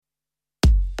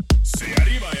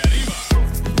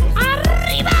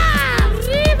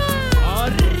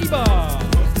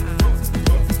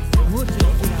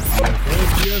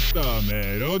Fredag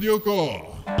med Radio K.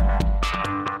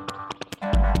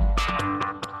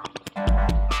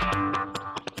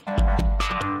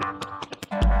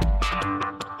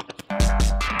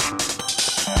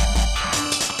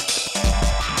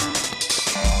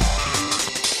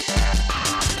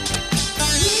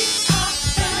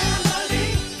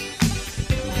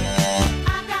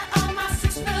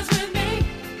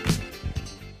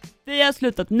 Vi har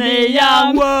slutat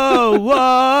nian, wow,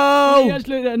 wow! Vi har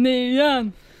slutat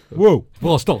nian. Wow,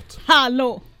 bra start.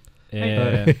 Hallå!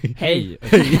 Hej!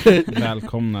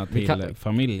 Välkomna till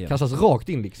familjen. Kastas rakt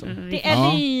in liksom. Det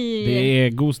är vi! Det är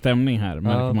god stämning här,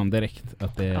 märker man direkt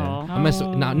att det är... Ja. Men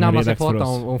så, när man ska prata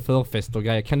om förfest och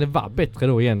grejer, kan det vara bättre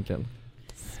då egentligen?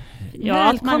 Ja,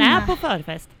 att man är på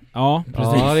förfest. Ja,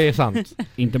 precis. Ja, det är sant.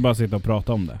 Inte bara sitta och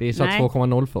prata om det. Det är så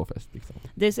 2,0 förfest liksom.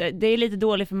 Det är lite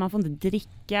dåligt för man får inte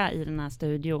dricka i den här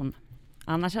studion.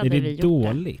 Annars Är hade vi det gjort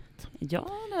dåligt? det. Ja,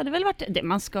 det hade väl varit det.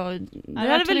 Man ska... Det hade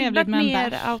hade väl trevligt varit med en mer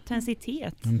bärs.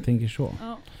 autenticitet. Jag tänker så.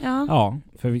 Ja. Ja,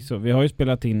 förvisso. Vi har ju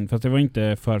spelat in, fast det var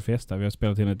inte förfesta, vi har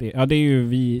spelat in ett... Ja, det är ju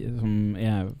vi som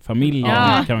är familjen,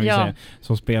 kan man ju säga,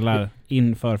 som spelar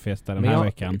in förfesta den här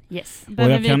veckan. Yes. Och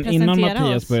jag kan innan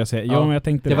Mattias börjar säga, men jag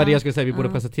tänkte... Det var det jag skulle säga, vi borde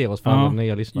presentera oss för alla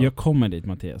nya lyssnare. Jag kommer dit,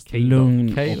 Mattias. Okej,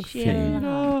 Lugn okej. och fin.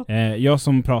 Jag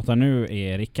som pratar nu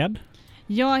är Rickard.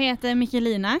 Jag heter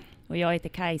Mikkelina. Och jag heter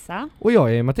Kajsa. Och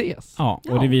jag är Mattias. Ja,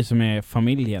 och det är vi som är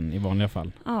familjen i vanliga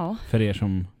fall. Ja. För er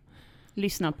som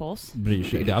Lyssna på oss. bryr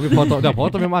sig. Där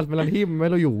pratar vi om allt mellan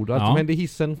himmel och jord. Allt som händer i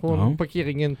hissen från Ja.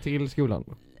 parkeringen till skolan.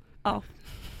 Ja.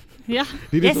 Ja.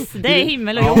 Det är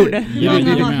himmel och jord.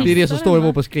 Det är det som står i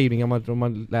vår beskrivning om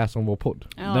man läser om vår podd.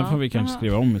 Ja. Den får vi kanske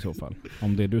skriva om i så fall.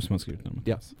 Om det är du som har skrivit den.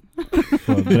 Ja.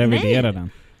 Får revidera den.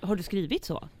 Har du skrivit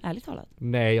så? Ärligt talat?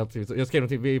 Nej, jag skrev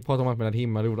någonting. Vi pratar om allt mellan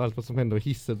himmel och jord. Allt som händer i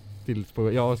hissen till...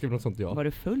 Jag skrev något sånt, ja. Var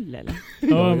du full eller?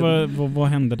 Ja, vad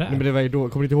hände där? Nej, men det var ju då,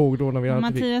 kommer ni inte ihåg då när vi hade...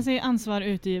 Mattias är ansvar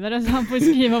utgivare så han får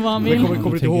skriva vad han vill. Men kommer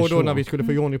ni inte ihåg då så. när vi skulle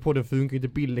få Johnny på den, funkar inte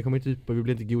bilden, kommer inte ut och vi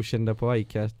blev inte godkända på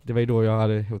iCast. Det var ju då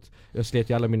jag slet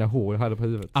ju alla mina hår jag hade på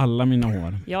huvudet. Alla mina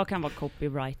hår. Jag kan vara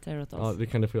copywriter åt oss. Ja, det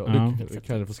kan du få, Ja. det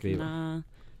kan du få skriva.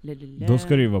 Då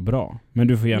ska det ju vara bra. Men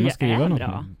du får gärna jag skriva är något.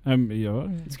 bra. Ja.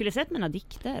 Du skulle sett mina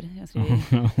dikter. Jag skrev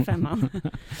 5:an.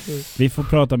 Vi får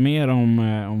prata mer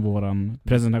om våran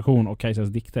presentation och Kajsas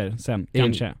dikter sen.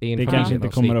 Kanske. Det kanske inte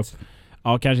kommer upp.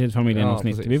 Ja, kanske ett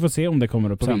familjeavsnitt. Ja, vi får se om det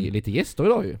kommer upp sen. Vi är lite gäster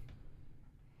idag ju.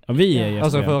 Ja, vi är gäster.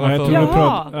 Alltså jag tror vem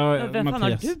fan har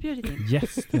Mattias. du bjudit in?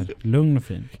 Gäster. Lugn och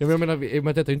fin. Jag menar,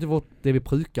 men detta är inte det vi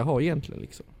brukar ha egentligen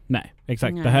liksom. Nej,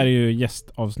 exakt. Nej. Det här är ju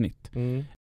gästavsnitt. Mm.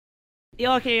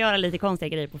 Jag kan ju göra lite konstiga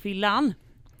grejer på fyllan.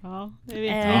 Ja, det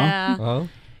vet Ja.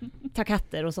 Ta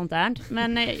katter och sånt där.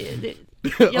 Men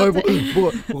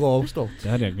Bra start. Det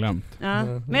hade jag glömt. ja.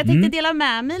 Men jag tänkte dela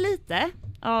med mig lite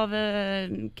av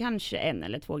kanske 1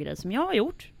 eller 2 grejer som jag har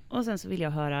gjort. Och sen så vill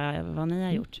jag höra vad ni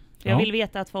har gjort. För jag vill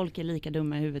veta att folk är lika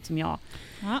dumma i huvudet som jag.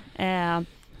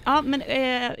 Ja. Men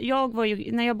jag var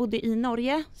ju, när jag bodde i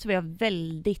Norge så var jag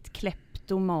väldigt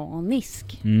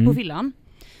kleptomanisk på fyllan.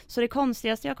 Så det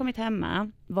konstigaste jag kommit hem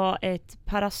med var ett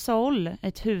parasoll,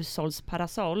 ett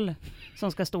hushållsparasoll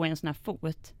som ska stå i en sån här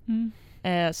fot.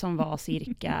 Som var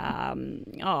cirka,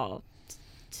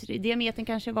 diametern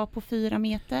kanske var på 4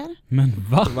 meter. Men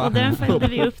va? Och den följde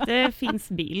vi upp, det finns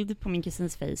bild på min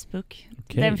kusins Facebook.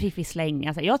 Okej. Den fick vi slänga.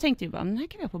 Alltså, jag tänkte ju bara, den här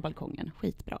kan vi ha på balkongen,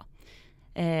 skitbra.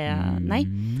 Nej.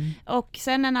 Och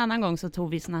sen en annan gång så tog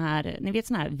vi såna här, ni vet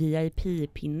såna här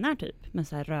VIP-pinnar typ, med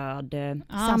så här röd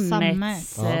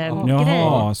sammets grej.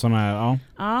 Jaha, såna här,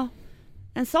 Ja.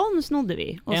 En sån snodde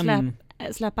vi och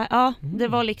släppa. Ja, det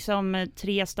var liksom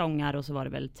 3 stångar och så var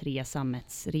det väl 3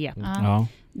 sammetsrep. Ja.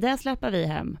 Där släppte vi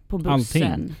hem på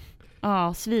bussen. Allting?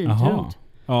 Ja, svintungt.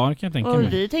 Ja, det kan jag tänka Och mig.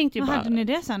 vi tänkte ju Vad bara, hade ni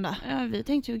det sen då? ja, vi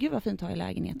tänkte ju gud vad fint att ha i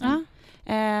lägenheten. Ja.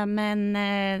 Men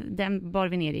den bar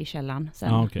vi ner i källaren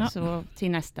sen. Okej. Så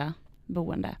till nästa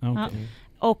boende. Okay.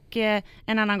 Och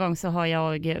en annan gång så har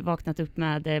jag vaknat upp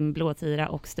med en blåtira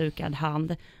och stukad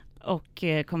hand. Och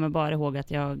kommer bara ihåg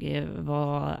att jag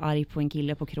var arg på en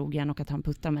kille på krogen och att han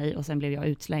puttade mig. Och sen blev jag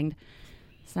utslängd.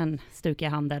 Sen stukade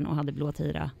jag handen och hade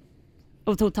blåtira.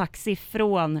 Och tog taxi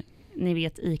från, ni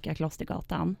vet, Ica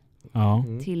Klostergatan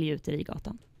till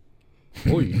Gjuterigatan.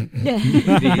 Oj.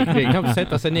 Det kan inte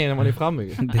sätta sig ner när man är framme.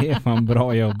 Det är fan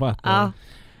bra jobbat. Ja.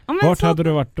 Vart hade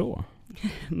du varit då?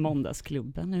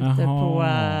 Måndagsklubben ute på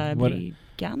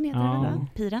Bryggan heter det va?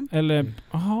 Piren? Eller,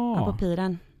 Ja, på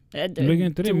Piren. Ligger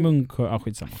inte det i Munksjö?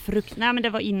 Skitsamma. Nej, men det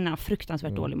var innan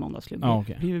fruktansvärt dålig måndagsklubb.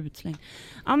 Okay. Blev utslängd.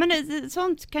 Ja, men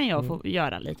sånt kan jag få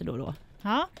göra lite då och då.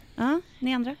 Ja. Ja,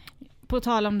 ni andra? På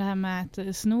tal om det här med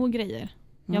att sno grejer.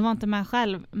 Jag var inte med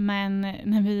själv, men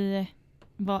när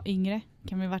var yngre,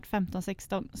 kan vi ha varit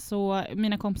 15-16, så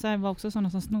mina kompisar var också sådana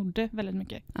som snodde väldigt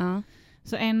mycket. Ja.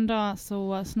 Så en dag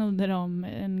så snodde de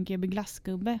en GB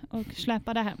glassgubbe och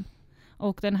släpade hem.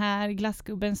 Och den här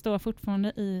glassgubben står fortfarande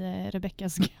i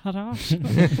Rebeckas garage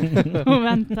och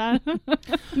väntar.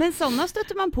 Men sådana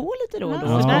stöter man på lite då.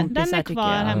 Ja, den är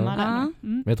kvar hemma. Ja. Mm.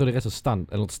 Men jag tror det är rätt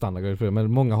så standard,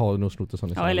 men många har nog snott en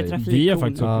sån. Ja, eller trafik. Vi är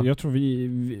faktiskt, jag tror vi,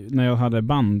 när jag hade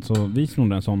band så vi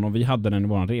snodde en sån och vi hade den i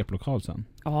våran replokal sen.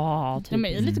 Ja, typ. De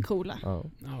är lite coola. Ja.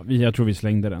 Ja, jag tror vi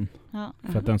slängde den. Ja.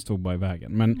 För att den stod bara i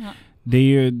vägen. Men Ja. det är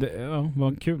ju,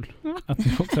 vad kul. Att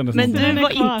ni också hade Men snott du den.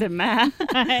 var inte med.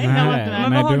 Nej, jag var inte med.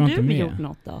 Men Nej, vad du var har inte du med. gjort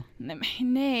något då?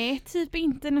 Nej, typ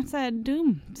inte något så här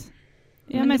dumt.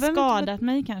 Jag har Men det mest behöver inte skadat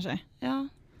mig kanske. Ja.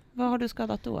 Vad har du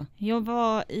skadat då? Jag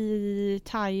var i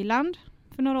Thailand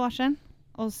för några år sedan.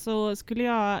 Och så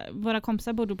skulle våra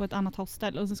kompisar bodde på ett annat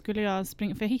hostel. Och så skulle jag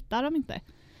springa, för jag hittade dem inte.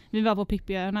 Vi var på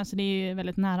Pippiöarna så det är ju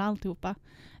väldigt nära alltihopa.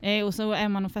 Och så är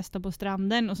man och festar på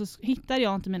stranden. Och så hittade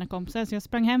jag inte mina kompisar så jag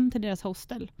sprang hem till deras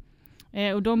hostel.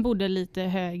 Och de bodde lite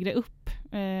högre upp.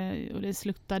 Och det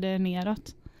sluttade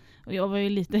neråt. Och jag var ju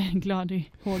lite glad i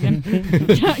hågen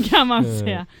kan man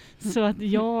säga. Så att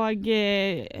jag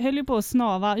höll ju på att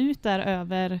snava ut där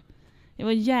över. Det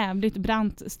var jävligt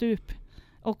brant stup.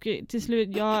 Och till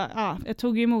slut, jag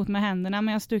tog emot med händerna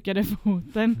men jag stukade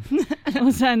foten.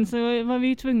 Och sen så var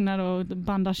vi tvungna att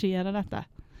bandagera detta.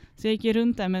 Så jag gick ju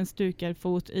runt där med en stukad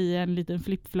fot i en liten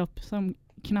flip-flop som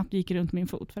knappt gick runt min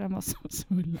fot för den var så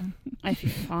svullen. Nej fy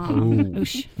fan.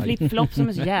 Usch. Flip-flop som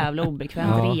är så jävla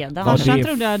obekvämt redan. Farsan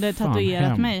trodde jag hade tatuerat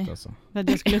hemskt, mig. alltså. För att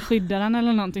jag skulle skydda den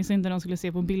eller någonting så inte de skulle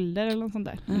se på bilder eller något sånt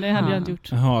där. Men det hade jag inte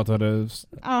gjort. Jaha, att du hade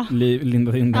Ja.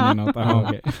 lindat in den i något. Aha,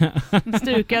 okej.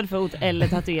 Stukad fot eller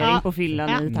tatuering på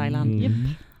fyllan i Thailand. Japp.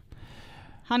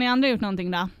 Har ni andra gjort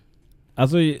någonting då?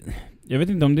 Alltså, jag vet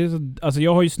inte om det är så... Alltså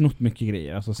jag har ju snott mycket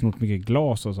grejer. Alltså snott mycket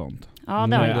glas och sånt. Ja,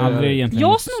 det har Men du. aldrig egentligen Jag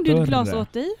något snodde ju ett glas större.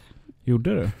 åt dig.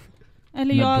 Gjorde du?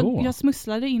 Eller När då? jag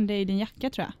smusslade in det i din jacka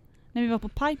tror jag. När vi var på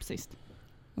Pipe sist.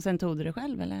 Och sen tog du det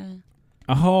själv eller?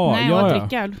 Jaha, Nej, jag ja.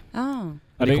 dricker öl. Ja.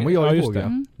 Ja, Det kommer jag just ihåg, det. ja.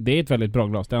 Mm. Det är ett väldigt bra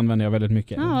glas. Det använder jag väldigt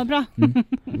mycket. Ja, vad bra.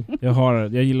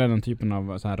 Jag gillar den typen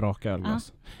av så här raka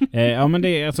ölglas. Ja, men det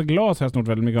är alltså glas har jag snort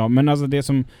väldigt mycket av. Men alltså det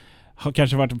som har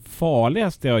kanske varit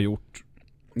farligast jag har gjort,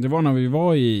 det var när vi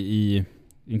var i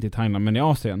inte i Thailand men i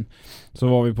Asien. Så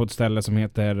var vi på ett ställe som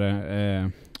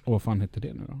heter vad fan heter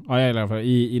det nu då? Ja, i alla fall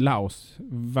i Laos.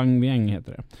 Vang Vieng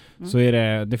heter det. Så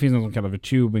är det finns något som kallas för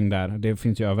tubing där. Det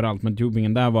finns ju överallt, men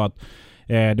tubingen där var att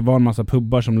det var en massa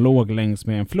pubbar som låg längs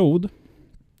med en flod.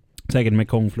 Säkert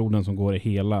Mekongfloden som går i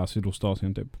hela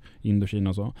Sydostasien typ. Indokina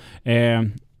och så.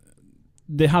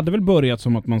 Det hade väl börjat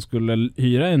som att man skulle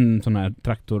hyra en sån här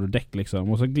traktordäck liksom.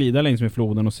 Och så glida längs med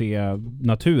floden och se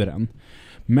naturen.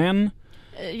 Men...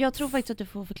 Jag tror faktiskt att du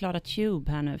får förklara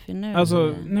tube här nu. För nu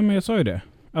Alltså, nej men jag sa ju det.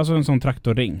 Alltså en sån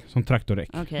traktorring, som traktordäck.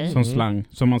 Okej. Som slang,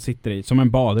 som man sitter i. Som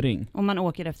en badring. Om man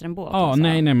åker efter en båt. Ja, alltså.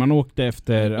 nej, man åkte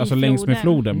efter, alltså längs med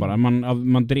floden bara.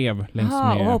 Man drev längs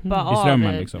Aha, med och hoppa i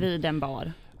strömmen av liksom. vid en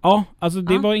bar. Ja, alltså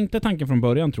det Ja. var inte tanken från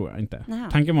början tror jag inte. Naha.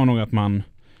 Tanken var nog att man...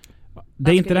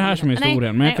 Det är inte det här som är Nej,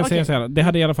 historien, men jag kan nej, säga okej. så här, det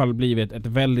hade i alla fall blivit ett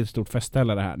väldigt stort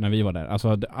festställe det här när vi var där.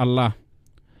 Alltså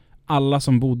alla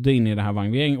som bodde inne i det här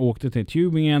Vang Vieng åkte till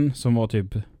Tubingen som var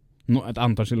typ ett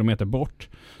antal kilometer bort.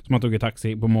 Så man tog ett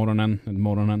taxi på morgonen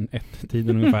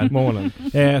 1-tiden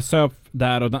ungefär. Söp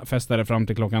där och festade fram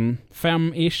till klockan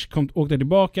 5-ish. Åkte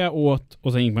tillbaka, åt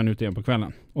och sen gick man ut igen på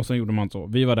kvällen. Och sen gjorde man så.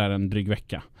 Vi var där en dryg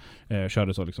vecka.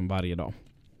 Körde så liksom varje dag.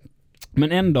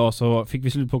 Men en dag så fick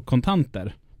vi slut på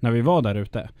kontanter när vi var där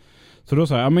ute. Så då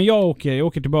sa jag, men jag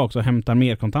åker tillbaka och hämtar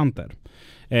mer kontanter.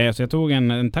 Så jag tog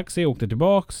en taxi och åkte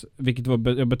tillbaks. Vilket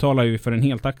jag betalade ju för en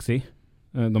hel taxi.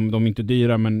 De är inte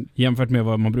dyra, men jämfört med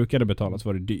vad man brukade betala så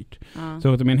var det dyrt. Så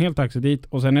jag åkte med en hel taxi dit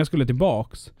och sen när jag skulle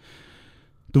tillbaks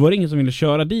då var det ingen som ville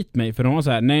köra dit mig för de var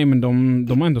så här, nej men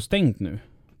de har ändå stängt nu.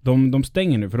 De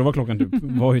stänger nu för då var klockan typ,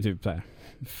 var ju typ så här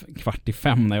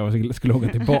 4:45 när jag skulle åka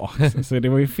tillbaks. Så det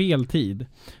var ju fel tid.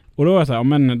 Och då var jag så här,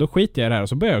 men då skiter jag i det här och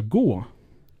så började jag gå.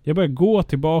 Jag började gå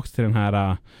tillbaks till den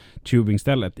här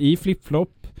tubingstället i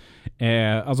flip-flop.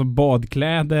 Alltså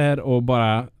badkläder och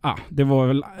bara, det var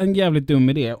väl en jävligt dum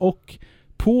idé. Och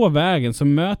på vägen så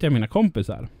möter jag mina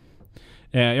kompisar.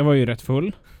 Jag var ju rätt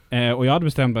full. Och jag hade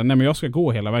bestämt att nej, men jag ska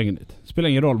gå hela vägen dit. Spelar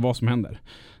ingen roll vad som händer.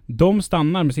 De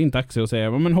stannar med sin taxi och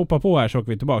säger, men hoppa på här så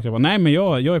åker vi tillbaka. Jag bara, nej men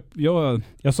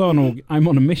jag sa nog I'm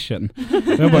on a mission.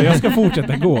 Jag bara, jag ska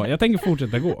fortsätta gå. Jag tänker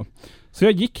fortsätta gå. Så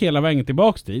jag gick hela vägen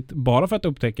tillbaks dit bara för att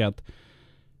upptäcka att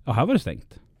här var det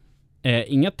stängt.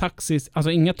 Inga taxis,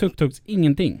 alltså inga tuk-tuks,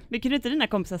 ingenting. Men kunde inte dina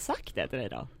kompisar sagt det till dig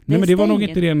då? Nej, men det var nog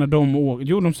inte det när de åkte.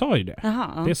 Jo, de sa ju det.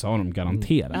 Jaha. Det sa de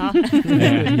garanterat. Ja.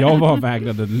 Jag var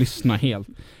vägrad att lyssna helt.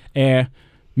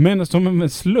 Men som en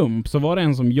slump så var det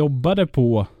en som jobbade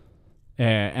på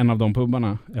en av de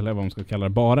pubbarna, eller vad man ska kalla det,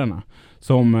 barerna.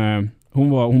 Som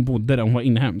hon bodde där, hon var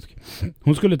inhemsk.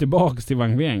 Hon skulle tillbaka till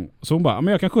Vang Vieng. Så hon bara,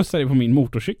 men jag kan skjutsa dig på min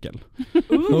motorcykel.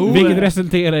 Vilket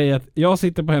resulterar i att jag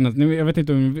sitter på hennes, nu jag vet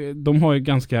inte om de har ju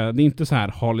ganska, det är inte så här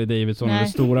Harley Davidson eller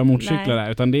stora motorcyklar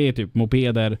där, utan det är typ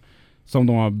mopeder som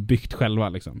de har byggt själva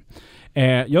liksom.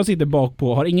 Jag sitter bak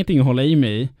på, har ingenting att hålla i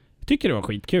mig i. Tycker det var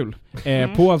skitkul.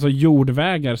 På alltså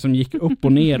jordvägar som gick upp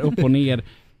och ner.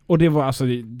 Och det var alltså,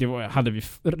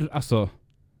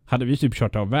 hade vi typ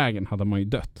kört av vägen hade man ju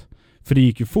dött. För det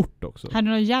gick ju fort också. Hade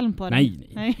du någon hjälm på dig?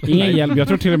 Nej. Ingen hjälm. Jag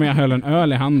tror till och med jag höll en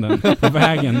öl i handen på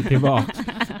vägen tillbaka.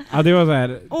 Ja, det var så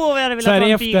här. Så här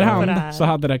i efterhand så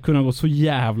hade det kunnat gå så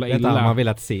jävla illa. Det hade man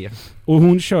velat se. Och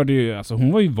hon körde ju, alltså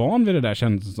hon var ju van vid det där,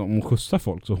 kändes som hon skjutsade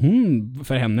folk. Så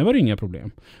för henne var det inga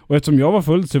problem. Och eftersom jag var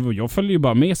full så jag följde ju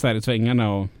bara med så här i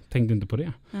svängarna och tänkte inte på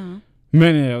det.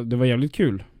 Men det var jävligt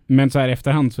kul. Men så här i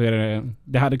efterhand så är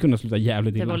det hade kunnat sluta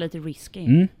jävligt illa. Det var lite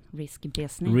risky. Risky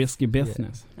business. Risky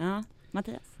business. Ja,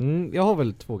 Mattias. Jag har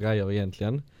väl 2 grejer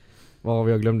egentligen. Varav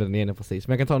jag glömde den ena precis.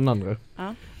 Men jag kan ta den andra.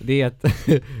 Ja. Det är att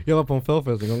jag var på en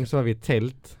förfest en gång, så var vi i ett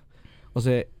tält. Och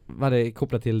så var det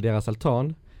kopplat till deras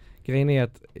altan. Grejen är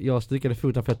att jag stukade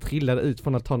foten för att jag trillade ut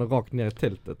från altanen rakt ner i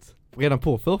tältet. Redan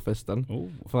på förfesten.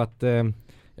 För att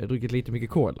jag druckit lite mycket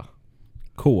cola.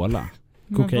 Cola?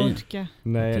 Kokain?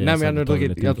 Nej, men jag har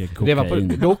druckit. Det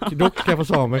var dock ska jag få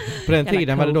sa mig. På den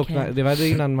tiden var det dock, det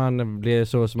var innan man blev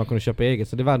så man kunde köpa eget.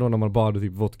 Så det var då när man bara hade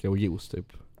typ vodka och juice typ.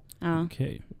 Ja.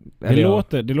 Okej. Det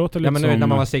låter lite men som... när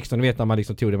man var 16, du vet när man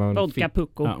liksom tog det man vodka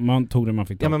pucko. Ja, man tog det man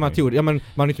fick ta. Ja, men man tog det. Ja, men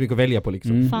man har inte mycket att välja på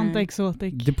liksom. Fanta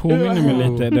Exotic. Det påminner mig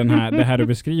lite det här du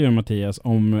beskriver, Mattias,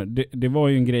 om det var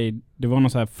ju en grej, det var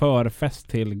någon så här förfest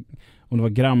till, om det var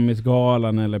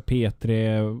Grammisgalan eller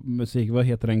P3 musik, vad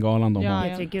heter den galan de har?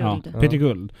 P3 Guld. Ja, P3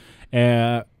 Guld.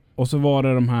 Och så var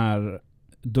det de här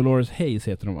Dolores Hayes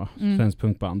heter de va? Svensk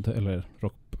punkband eller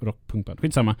rockpunkband.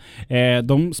 Skitsamma.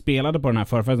 De spelade på den här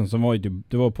förfesten som var ju typ,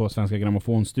 det var på Svenska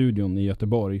Grammofonstudion i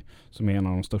Göteborg, som är en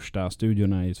av de största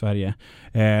studiorna i Sverige.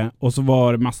 Och så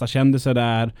var massa kändisar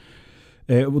där.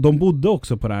 Och de bodde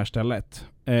också på det här stället.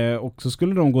 Och så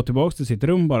skulle de gå tillbaka till sitt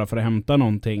rum bara för att hämta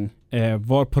någonting.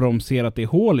 Varpå de ser att det är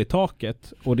hål i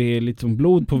taket. Och det är liksom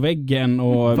blod på väggen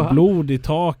och blod i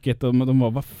taket. Och de bara,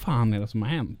 vad fan är det som har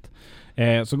hänt?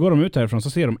 Så går de ut härifrån så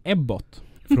ser de Ebbot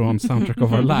från Soundtrack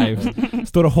of Our Lives.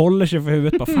 Står och håller sig för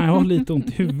huvudet. Bara, fan, jag har lite ont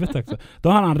i huvudet också. Då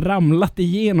har han ramlat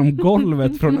igenom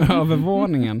golvet från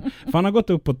övervåningen. För han har gått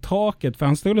upp på taket. För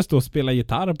han skulle stå och spela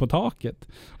gitarr på taket.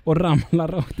 Och ramla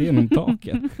rakt igenom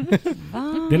taket.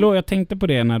 Jag tänkte på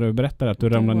det när du berättade att du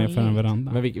ramlade ner för en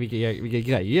veranda. Men vilka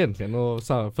grejer egentligen. Och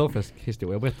så här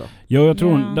förfesthistoria berätta. Ja, jag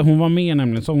tror hon var med,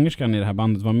 nämligen sångerskan i det här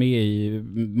bandet var med i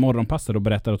Morgonpasset och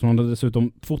berättade att hon hade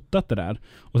dessutom fotat det där.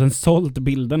 Och sen sålt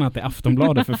bilderna till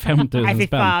Aftonbladet för 5 000 spänn.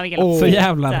 Så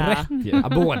jävla rätt ju. Ja,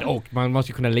 både och. Man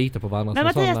måste kunna lita på varandra. Men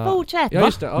Mattias, fortsätt! Ja,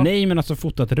 just det, ja. Nej, men alltså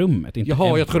fotat rummet. Inte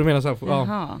jaha, jag tror du menar så här.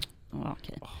 Jaha,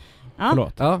 okej.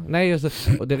 Förlåt. Ja, nej, just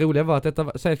det. Och det roliga var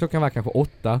att säg klockan var kanske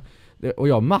 8. Och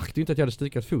jag märkte ju inte att jag hade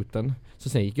stykat foten. Så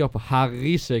sen gick jag på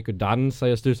Harrys, jag gick och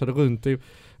dansade, jag stusade runt.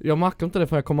 Jag märkte inte det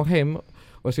förrän jag kommer hem.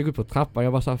 Och jag ska gå upp på trappan.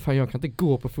 Jag var så här, fan jag kan inte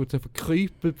gå på foten, jag får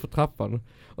krypa upp på trappan.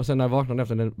 Och sen när jag vaknade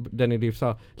efter den är så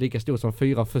här, lika stor som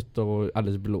 4 fötter och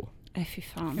alldeles blå. Fy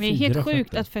fan. Det är helt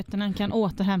sjukt att fötterna kan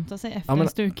återhämta sig efter en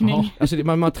stukning. Ja, alltså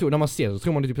man tror, när man ser det så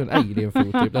tror man det är typ en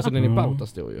alien-fot typ. Alltså den är bauta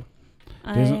stor ju.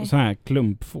 Det är så här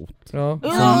klumpfot. Ja.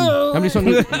 Den blir sån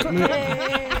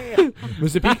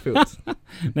Musse Pickfot.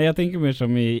 Nej, jag tänker mer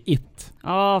som i It.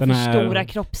 Ja, för stora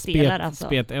kroppsdelar alltså.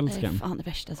 Spetälskan. Det är fan det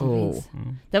värsta som finns.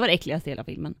 Det var det äckligaste i hela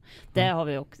filmen. Det har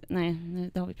vi också. Nej,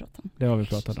 det har vi pratat om. Det har vi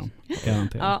pratat om.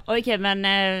 Ja, okej, men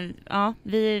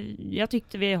jag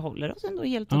tyckte vi håller oss ändå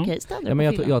helt okej städer. Ja, men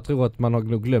jag tror att man har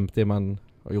nog glömt det man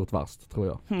har gjort värst, tror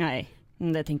jag. Nej.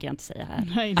 Det tänker jag inte säga här.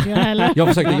 Nej, inte jag heller.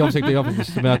 jag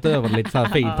försökte möta över det lite så här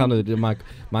fint här nu.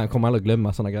 Man kommer aldrig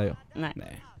glömma såna grejer. Nej.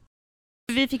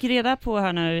 Vi fick reda på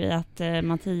här nu att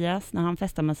Mattias, när han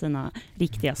festar med sina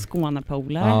riktiga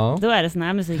Skånepolare, då är det sån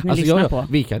här musik ni lyssnar på.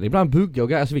 Vi kan ibland bugga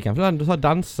och alltså vi kan ibland så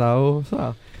dansa och så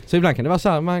här. Så ibland kan det vara så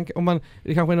här, om man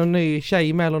det kanske är någon ny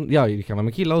tjej med eller ja, det kan vara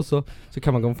med killar också, så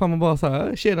kan man gå fram och bara så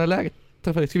här, tjena läget.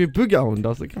 Ska vi bugga om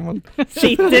då så kan man...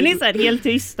 Sitter ni så här helt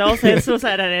tysta och sen så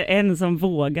är det en som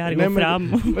vågar gå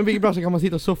fram. Men vilket bra så kan man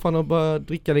sitta i soffan och bara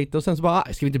dricka lite och sen så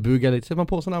bara, ska vi inte bugga lite? Så sätter man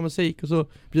på sån här musik och så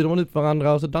bjuder man upp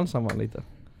varandra och så dansar man lite.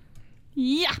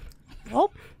 Ja!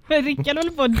 Rickard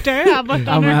håller på att dö borta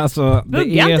Ja, men nu. alltså, det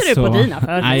Buggar är inte du så... på dina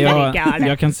födelsedagar, Rickard?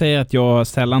 jag kan säga att jag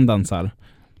sällan dansar.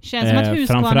 Känns som att Huskvarna är ett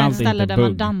framförallt ställe inte där man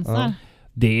bugg. dansar. Ja.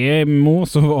 Det må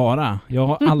så vara. Jag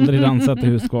har aldrig dansat i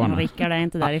Huskvarna. Rickard är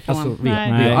inte därifrån. Alltså,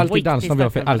 Nej. vi har alltid Skit i dans när vi har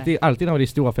Stockholm, alltid när det är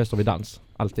stora fester vi dans.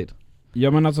 Alltid.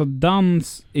 Ja, men alltså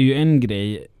dans är ju en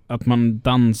grej. Att man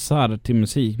dansar till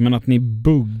musik. Men att ni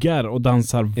buggar och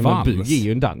dansar Men vals. bugg är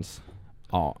ju en dans.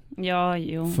 Ja, Ja,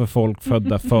 jo. för folk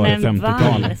födda före Men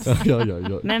 50-talet. vals.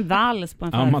 ja. Men vals på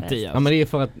en Ja, förfest. Mattias. Ja, men det är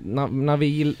för att när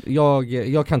vi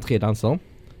jag kan 3 danser.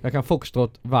 Jag kan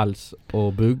foxtrot, vals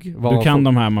och bugg. Du kan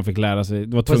de här man fick lära sig.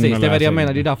 Du var tvungen Precis, att det lära var det jag sig.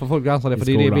 menar. Det är därför folk dansar det. I För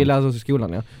det är det skolan. vi lär oss i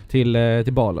skolan, ja.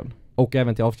 Till balen. Och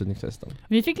även till avslutningsfesten.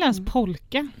 Vi fick lära oss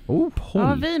polka.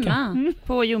 Ja, vi med.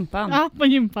 På gympan. Ja, på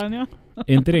gympan, ja.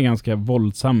 Är inte det ganska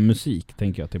våldsam musik,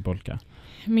 tänker jag, till polka?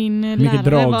 Min Mycket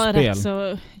lärare var dragspel. rätt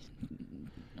så...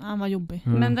 Han var jobbig.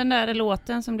 Mm. Men den där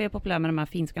låten som blev populär med de här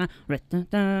finskarna.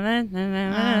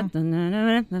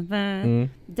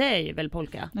 Det är ju väl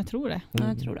polka. Jag tror det. Ja,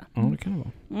 jag tror det. Ja, det kan det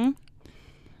vara. Mm.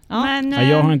 Ja. Men, Ja,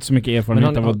 jag har inte så mycket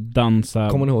erfarenhet Men av att dansa.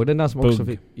 Kommer ni ihåg den där som också Bugg.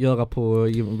 fick göra på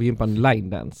gympan line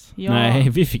dance? Ja. Nej,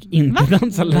 vi fick inte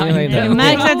dansa Nej, line nej, Det nej. dance.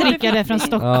 märks att Rickard är från Ja,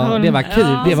 Stockholm. det var kul.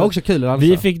 Ja. Det var också kul att dansa.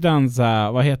 Vi fick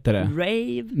dansa, vad heter det?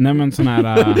 rave. Nej, men sån här...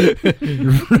 rave.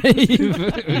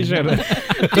 Vi körde.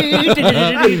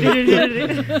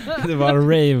 Det var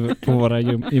rave på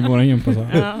i våra gympasal.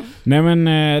 Ja. Nej,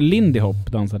 men Lindy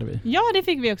Hop dansade vi. Ja, det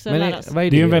fick vi också Men lära oss. vad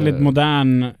är Det är ju en väldigt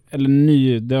modern, eller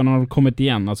ny, det har kommit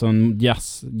igen, alltså en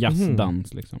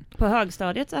jazzdans liksom. På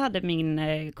högstadiet så hade min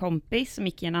kompis som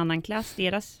gick i en annan klass,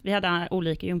 vi hade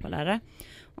olika gympalärare.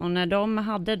 Och när de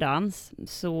hade dans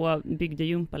så byggde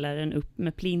gympaläraren upp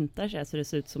med plintar så det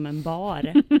såg ut som en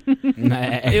bar.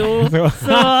 Nej. Jo,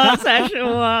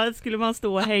 så skulle man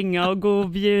stå och hänga och gå och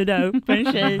bjuda upp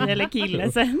en tjej eller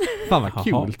kille sen. Fan vad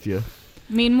Jaha. kul ju.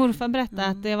 Min morfar berättade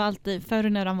att det var alltid, förr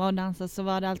när de var och dansade så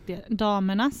var det alltid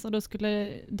damernas och då skulle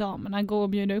damerna gå och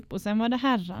bjuda upp och sen var det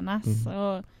herrarnas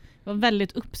och det var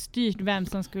väldigt uppstyrt vem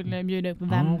som skulle bjuda upp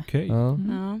vem. Ah, okej. Ja.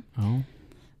 Ja. Ja.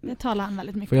 Det talar han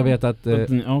väldigt mycket För jag om. vet att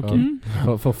Okej.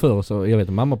 för förr så, jag vet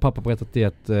att mamma och pappa berättat det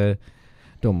att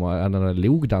de har använt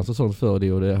logdans och sånt för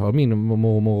det och det har min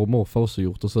mormor och morfar också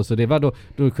gjort och så det var då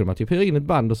kunde man typ hyra in ett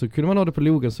band och så kunde man ha det på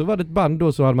logen så var det ett band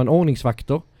då så hade man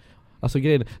ordningsvakter. Alltså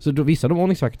grejer. Så då vissa av de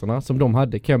ordningsvakterna som de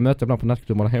hade kan jag möta ibland på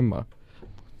nattklubbarna hemma.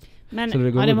 Men Så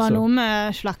det går Ja, det runt var så. nog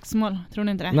med slagsmål, tror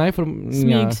ni inte det? Nej, för de...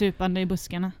 Smygsupande i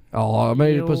buskarna. Ja,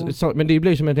 men, Jo. men det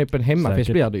blir ju som en typ en hemmafest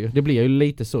Säkert. blir det ju. Det blir ju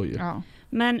lite så ju. Ja.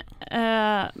 Men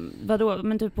vadå?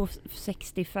 Men typ på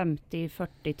 60, 50,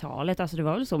 40-talet, alltså det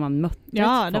var väl så man mötte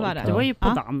Ja, folk. det var det. Det var ju på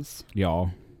Ja. dans, Ja.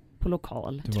 på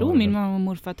lokal. Det Tror var min det. mamma och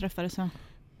morfar träffades så.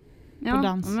 Ja,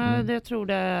 dans. men jag tror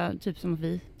det är typ som att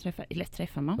vi träffar, eller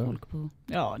träffar man Ja. folk på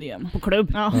Ja, det gör man.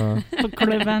 klubb. Ja, Ja. på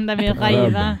klubben där vi På rejvar.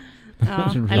 klubben.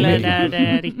 Ja, eller där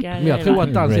det Rickard. Men jag tror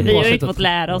att dans är ett vi bra har ju sätt inte att... fått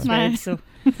lära oss Nej. det, så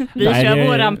vi Nej, kör det-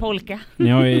 våran polka. Det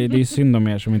är synd om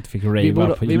er som inte fick rava Vi borde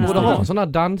på ha gymnastik. en sån här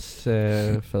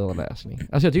dansföreläsning.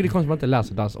 Alltså jag tycker det är konstigt att man inte lär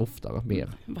sig dans oftare, mer.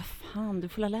 Vad fan, du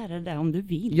får lära dig det om du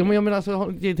vill. Ja men jag menar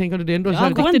alltså, jag tänker att det är ändå så Jag här,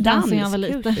 har gå gått en till dans när jag var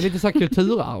danskurs. liten. det är lite så här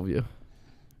kulturarv ju.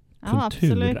 Ja,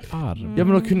 absolut. Kulturarv. Ja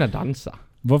men att kunna dansa.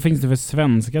 Vad finns det för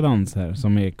svenska danser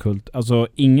som är kult? Alltså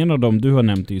ingen av dem du har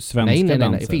nämnt är ju svenska Nej.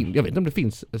 danser. Jag vet inte om det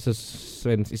finns alltså,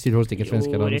 i situationstecken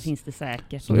svenska Jo, dans. det finns det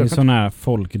säkert. Så Det är jag kan- sån här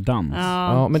folkdans.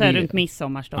 Ja, men så är det- runt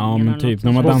midsommarstången. Ja, men eller typ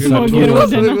något när man sånt.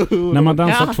 dansar när man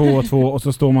dansar Ja. 2 och 2 och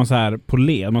så står man så här på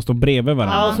led, man står bredvid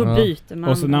varandra. Ja, och så Ja. byter man.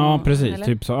 Och så, ja precis, eller?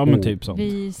 typ så, ja men Oh. typ så.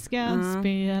 Vi ska Ja.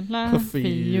 spela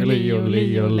Fioli,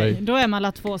 fioli. Då är man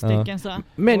alla 2 stycken så.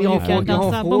 Men jag har Och vi kan jag har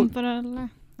dansa en fråga bomparella.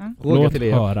 fråga Låt till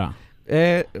er. höra.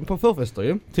 På förfester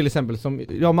ju, till exempel som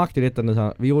jag märkte detta nu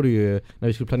här, vi gjorde ju när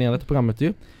vi skulle planera detta programmet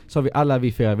ju, så har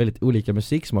vi fyra väldigt olika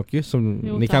musiksmak ju, som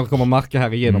Jo, ni tack. kanske kommer märka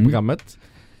här igenom Mm. programmet.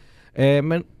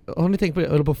 Men har ni tänkt på det,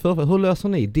 eller på förfester, hur löser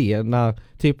ni det när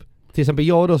typ, till exempel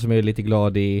jag då som är lite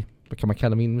glad i, vad kan man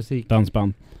kalla min musik?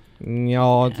 Dansband.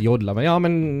 Ja, inte jodla, men ja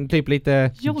men typ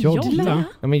lite, Jodla?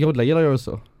 ja men jodla gillar jag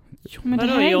också. Men det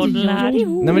Vadå här är jodlar? ju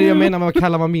Nej men jag menar, vad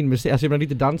kallar man min musik? Alltså jag menar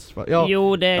lite dans, ja.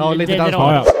 Jo, det är Ja, lite lite dans.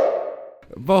 Ja, ja.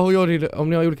 Vad gör ni om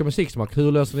ni har olika musiksmak?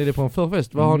 Hur löser ni det på en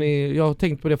förfest? Vad har ni, jag har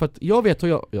tänkt på det för att jag vet hur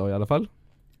jag gör i alla fall.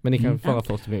 Men ni kan föra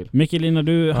först om ni vill. Mikkelina,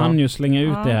 du hann ju slänga ut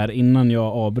Ja. det här innan jag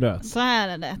avbröt. Så här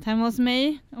är det. Hemma hos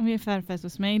mig, om vi är förfest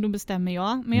hos mig, då bestämmer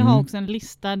jag. Men jag har också en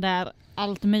lista där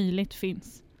allt möjligt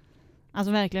finns.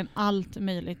 Alltså verkligen allt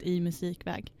möjligt i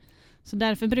musikväg. Så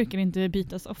därför brukar det inte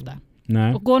bytas ofta.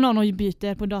 Nej. Och går någon och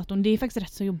byter på datorn, det är faktiskt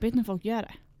rätt så jobbigt när folk gör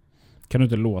det. Kan du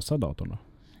inte låsa datorn då?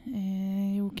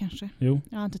 Jo, kanske. Jo,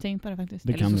 Jag har inte tänkt på det faktiskt.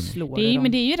 det Eller kan så du. slår Det är, dem.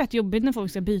 men det är ju rätt jobbigt när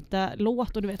folk ska byta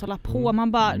låt och du vet hålla på.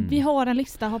 Man bara, vi har en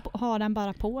lista, ha den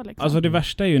bara på liksom. Alltså det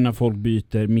värsta är ju när folk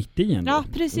byter mitt i en Ja,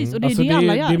 låt. precis. Och det är Alltså det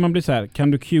alla gör. det man blir så här,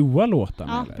 kan du cuea låten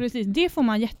Ja, eller? precis. Det får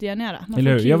man jättegärna göra. Man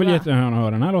Eller får hur? Jag vill cuea. jättegärna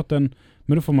höra den här låten,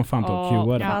 men då får man fan ta och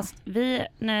cuea den. Fast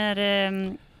när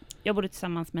jag bodde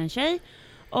tillsammans med en tjej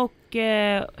och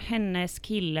hennes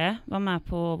kille var med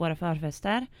på våra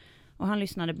förfester och han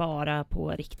lyssnade bara på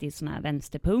riktigt sån här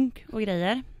vänsterpunk och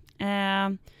grejer.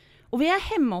 Och vi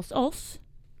är hemma hos oss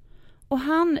och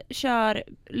han kör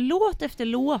låt efter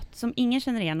låt som ingen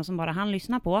känner igen och som bara han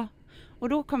lyssnar på. Och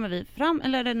då kommer vi fram,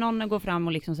 eller någon går fram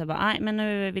och liksom säger bara, nej men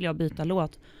nu vill jag byta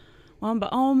låt. Och han bara,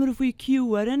 ja men du får ju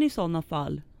cuea den i sådana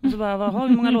fall. Och så bara,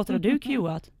 hur många låtar har du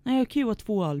cueat? Nej, jag har cueat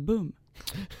 2 album.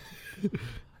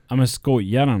 Ja men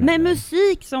skojar han? Med eller?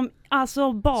 musik som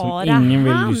alltså bara Som ingen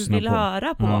vill han lyssna vill på.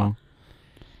 höra på. Ja.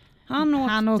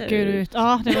 Han åker ut.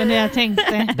 Ja, det var det jag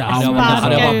tänkte. Hade jag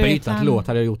bara bytt låt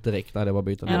hade jag gjort direkt. Hade jag bara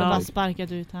bytt Eller Ja. bara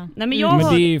sparkat ut han. Nej, men jag Men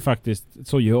har... det är ju faktiskt,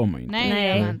 så gör man ju inte. Nej, det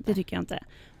gör man Nej, inte. det tycker jag inte.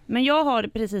 Men jag har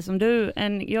precis som du,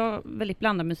 jag har väldigt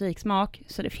blandad musiksmak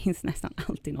så det finns nästan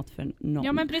alltid något för någon.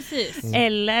 Ja, men precis.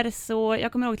 Eller så,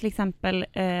 jag kommer ihåg till exempel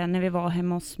när vi var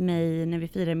hemma hos mig när vi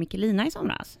firade Mikkelina i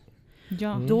somras.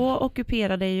 Ja. Då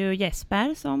ockuperade ju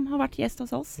Jesper som har varit gäst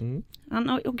hos oss. Han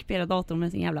har ockuperat datorn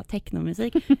med sin jävla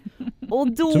technomusik.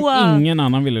 Och då... Som ingen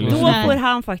annan ville Då lyssna Nej. får på.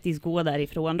 han faktiskt gå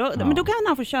därifrån. Ja. Men då kan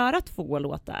han få köra 2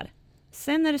 låtar.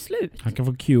 Sen är det slut. Han kan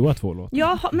få cuea 2 låtar.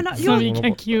 Ja, men, Så vi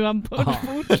kan cuea på.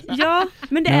 ja,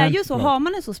 men det Nej, är ju så. förlåt. Har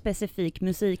man en så specifik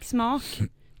musiksmak.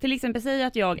 Till exempel säga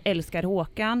att jag älskar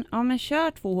Håkan. Ja, men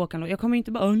kör 2 Håkan. Jag kommer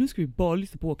inte bara, nu ska vi bara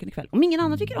lyssna på Håkan ikväll. Om ingen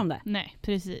annan tycker om det. Nej,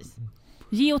 precis.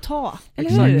 Ge och ta. Eller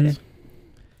hur?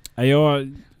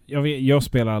 Jag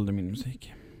spelar aldrig min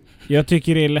musik. Jag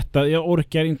tycker det är lättare. Jag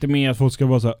orkar inte med att folk ska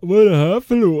vara så här, vad är det här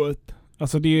för låt?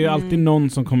 Alltså det är ju alltid någon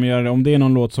som kommer göra det. Om det är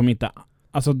någon låt som inte...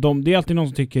 Alltså det är alltid någon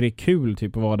som tycker det är kul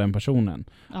typ att vara den personen.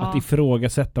 Ja. Att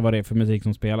ifrågasätta vad det är för musik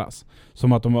som spelas.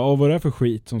 Som att de var, vad är det för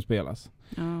skit som spelas?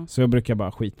 Ja. Så jag brukar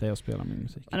bara skita i att spela min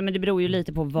musik. Ja, men det beror ju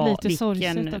lite på Lite vilken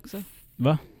sorgset också.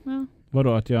 Va? Ja.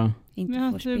 Vadå att jag... inte Ja,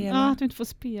 får att spela. du inte får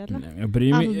spela. Nej, jag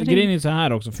bryr mig. Aldrig. Grejen är så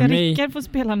här också. För Så mig... Rickard får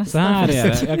spela Så nästa. här är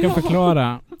fest. det. Jag kan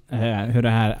förklara hur det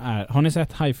här är. Har ni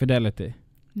sett High Fidelity?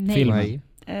 Nej. Filmen. Nej.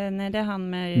 Nej, det är han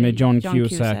med Med John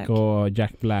Cusack och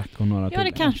Jack Black och några till. Ja,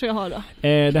 det kanske jag har då.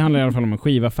 Det handlar i alla fall om en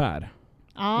skivaffär.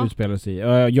 Ja. Utspelas i.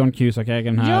 John Cusack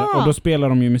äger den här. Ja! Och då spelar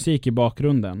de ju musik i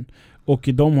bakgrunden. Och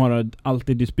de har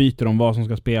alltid dispyter om vad som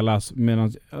ska spelas.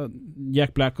 Medan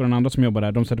Jack Black och den andra som jobbar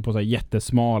där, de sätter på så här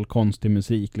jättesmal, konstig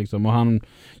musik. Liksom. Och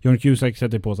John Cusack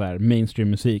sätter på så här mainstream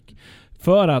musik.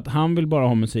 För att han vill bara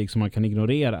ha musik som man kan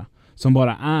ignorera. Som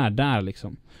bara är där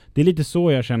liksom. Det är lite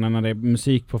så jag känner när det är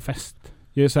musik på fest.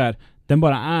 Jag är så här, den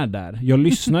bara är där. Jag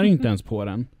lyssnar inte ens på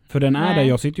den. För den är Nej. där,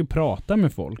 jag sitter ju och pratar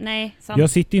med folk. Nej, sant. Jag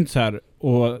sitter inte så här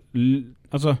och...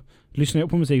 Alltså, lyssnar jag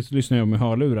på musik så lyssnar jag med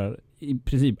hörlurar. I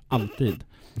princip alltid.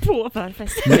 På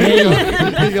förfest.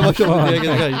 Jag bara kör min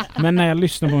egen grej. Men när jag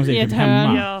lyssnar på I musik ett hemma.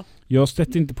 hörn. Ja. Jag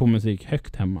sätter inte på musik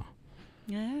högt hemma.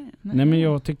 Nej, men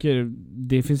jag tycker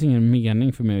det finns ingen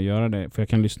mening för mig att göra det. För jag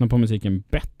kan lyssna på musiken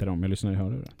bättre om jag lyssnar i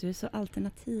hörlurar. Du är så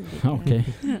alternativ. Ja, okej.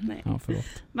 Nej. Ja, förlåt.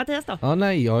 Mattias då? Ja,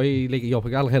 nej, jag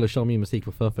brukar aldrig heller köra min musik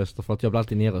på förfester för att jag blir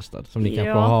alltid nerröstad. Som ni kanske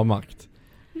Ja. har märkt.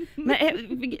 Men,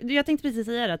 jag tänkte precis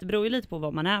säga det, att det beror ju lite på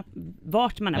vad man är,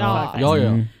 vart man är på Ja. förfest. Ja,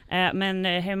 ja. Mm.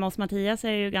 Men hemma hos Mattias är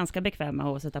jag ju ganska bekväm med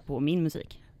att sätta på min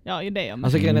musik. Ja, det är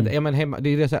Alltså grejen är, men hemma, det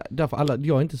är det så här, därför alla,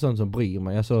 jag är inte sån som bryr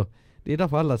mig. Alltså, det är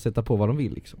därför alla sätter på vad de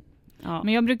vill liksom. Ja.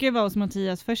 Men jag brukar ju vara hos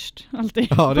Mattias först, alltid.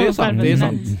 Ja, det är På sant, det är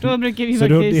förfesten. sant. Då brukar vi Så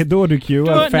då, faktiskt... det är då du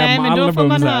cuear 5 nej, men då album får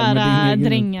man så här, med höra din egen-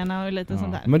 drängarna och lite Ja.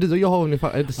 sånt där. Men du och jag har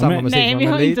ungefär inte samma men- musik. nej, vi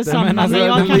men har lite. inte samma, men alltså, men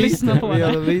jag men kan lite- lyssna på vi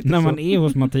har det. lite När så. man är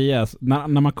hos Mattias, när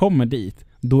man kommer dit,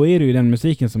 då är det ju den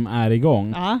musiken som är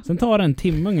igång. Ja. Sen tar det en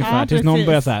timme ungefär Ja, tills någon precis.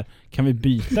 börjar så här, kan vi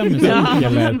byta musik Ja,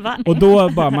 eller? va? Och då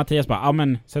bara Mattias bara, ja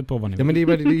men sätt på vad ni Ja, vill.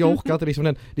 men jag orkar inte liksom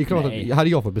den. Det är klart Nej. att hade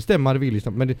jag fått bestämma hade vi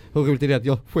lyssnat. Men hur roligt är det att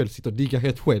jag själv sitter och diggar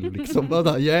helt själv liksom.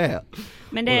 Bara yeah.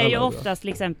 Men det är ju oftast till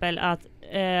exempel att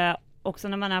också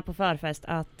när man är på förfest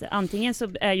att antingen så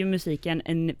är ju musiken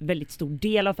en väldigt stor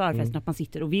del av förfesten att man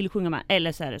sitter och vill sjunga med,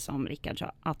 eller så är det som Rickard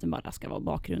sa, att den bara ska vara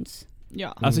bakgrunds.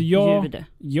 Ja. Alltså ljud.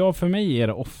 jag för mig är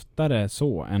det oftare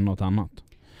så än något annat.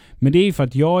 Men det är ju för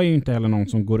att jag är ju inte heller någon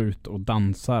som går ut och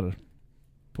dansar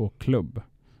på klubb.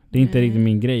 Det är inte Nej. riktigt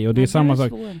min grej. Och det är samma sak.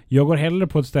 svår. Jag går hellre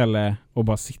på ett ställe och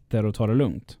bara sitter och tar det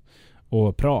lugnt.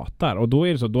 Och pratar. Och då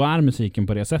är det så, då är musiken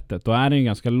på det sättet. Då är den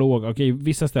ganska låg. Okej,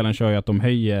 vissa ställen kör ju att de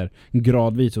höjer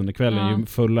gradvis under kvällen Ja. ju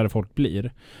fullare folk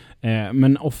blir.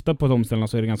 Men ofta på de ställena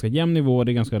så är det ganska jämn nivå,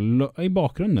 det är ganska i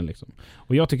bakgrunden liksom.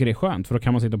 Och jag tycker det är skönt, för då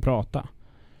kan man sitta och prata.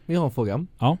 Jag har en fråga.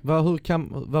 Ja.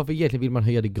 Varför egentligen vill man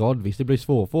höja det gradvis? Det blir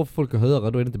svårt för folk att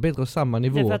höra, då är det inte bättre samma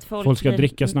nivå. Det är för att Folk ska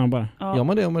dricka snabbare. Ja. Gör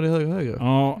man det om man är högre? Ja,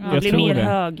 Ja, jag blir tror mer det.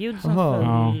 högljudd som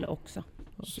Aha. full också.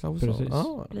 Precis.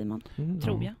 Blir man, Mm.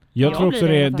 tror jag. Jag Ja, tror också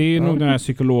blir det i alla det fall. är nog Ja. den här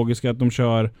psykologiska att de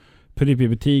kör typ i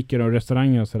butiker och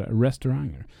restauranger och sådär.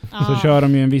 Restauranger. Ja, Så kör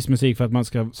de ju en viss musik för att man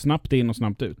ska snabbt in och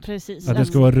snabbt ut. precis. Att det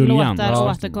ska vara rulliant. Låtar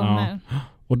Ja. återkommer.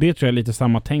 Och det tror jag är lite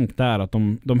samma tänk där. Att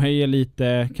de höjer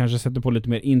lite, kanske sätter på lite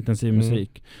mer intensiv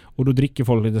musik. Och då dricker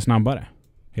folk lite snabbare. Kan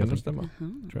Helt det enkelt. stämma?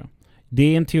 Aha. Det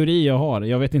är en teori jag har.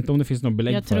 Jag vet inte om det finns någon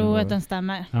belägg Jag för tror det. att den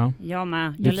stämmer. Ja. Jag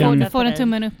med. Vi Jag kan- litar Du får på en dig.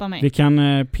 tummen upp av mig. Vi kan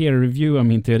peer-reviewa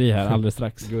min teori här alldeles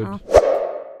strax. Good. Ja.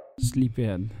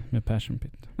 Sleepyhead med Passion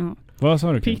Pit. Ja. Vad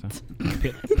sa du, Pit. Kajsa?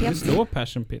 Pit. Det står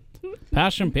Passion Pit.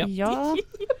 Passion Pit. Ja.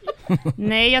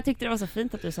 Nej, jag tyckte det var så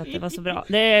fint att du sa att det var så bra.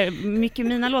 Det är mycket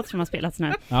mina låtar som har spelats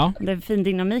nu. Ja, Det är fin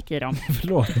dynamik i dem.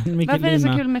 förlåt. Varför är det så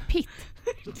kul med Pit?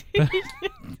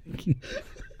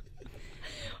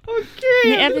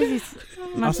 Ni är precis...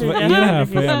 Alltså vad är det här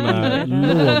för jävla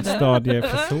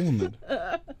lågstadiepersoner?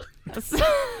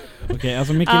 Okej,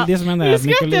 alltså Ja. det som händer är Nu att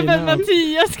skrattar jag för Nicolina...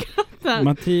 Mattias skrattar.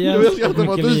 Mattias Jag skrattar och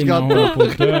för att du Nicolina skrattar. håller på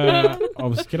att dö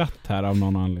av skratt här av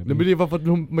någon Nej, anledning. men det är bara för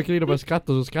att Makrina börjar skratta,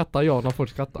 så skrattar jag när folk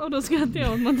skrattar. Och då skrattar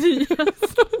jag åt Mattias.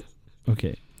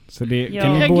 Okej, så det, Ja.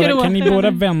 kan, ni Jag båda, gråter. kan ni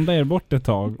båda vända er bort ett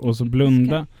tag och så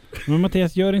blunda? Men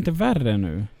Mattias, gör det inte värre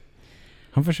nu.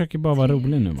 Han försöker bara vara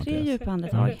rolig nu, 3 Mattias. djupa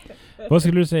andetag. Vad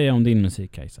skulle du säga om din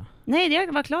musik, Kajsa? Nej,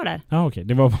 jag var klar där. Ja, okej,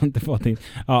 det var till.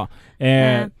 Ja,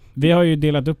 vi har ju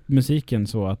delat upp musiken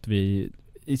så att vi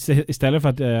istället för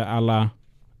att alla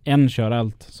kör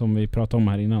allt som vi pratade om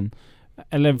här innan.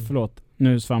 Eller förlåt,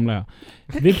 nu svamlar jag.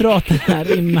 Vi pratade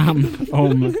här innan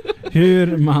om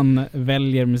hur man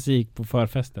väljer musik på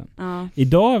förfesten. Ja.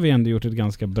 Idag har vi ändå gjort ett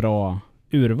ganska bra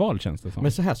urval, känns det som.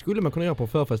 Men så här skulle man kunna göra på en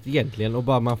förfest egentligen, och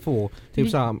bara man får typ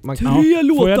så här, man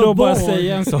Ja, får jag då bara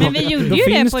säga en sak? Men vi gjorde Då ju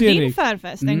det finns på ju en din risk.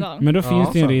 förfest en gång. Men då Ja,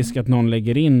 finns det ju en så. risk att någon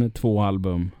lägger in 2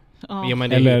 album. Ja. Ja, men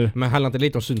det Eller- men handlar inte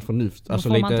lite om sunt förnuft? Då Alltså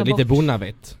får man ta lite bort.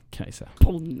 bonnavett. Kajsa.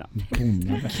 Ponna.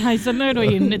 Kajsa nu då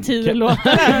in 10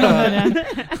 låtar här.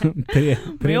 tre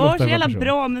Men jag har så låtar jävla per person.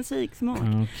 bra musiksmak.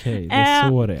 Okej, det är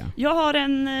så det är. Jag har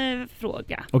en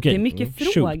fråga. Okej. Det är mycket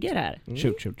Shoot. frågor här.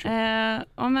 Shoot.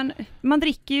 Ja, men man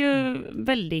dricker ju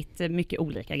väldigt mycket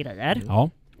olika grejer. Ja,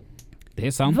 det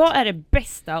är sant. Vad är det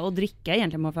bästa att dricka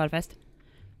egentligen på förfest?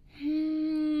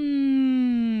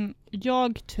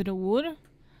 Jag tror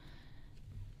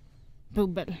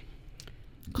bubbel.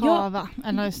 Kava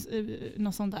eller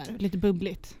något sånt där. Lite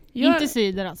bubbligt. Inte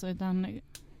cider alltså, utan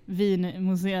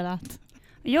vinmousserat.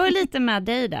 Jag är lite med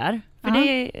dig där. För Ja. det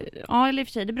är, ja, eller i och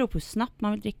för sig, det beror på hur snabbt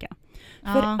man vill dricka.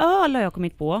 Ja. För öl har jag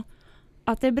kommit på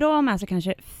att det är bra med sig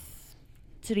kanske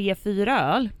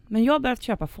 3-4 öl. Men jag har börjat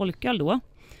köpa folköl då.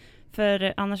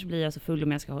 För annars blir jag så full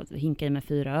om jag ska hinka i med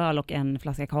 4 öl och en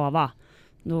flaska kava.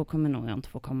 Då kommer nog jag inte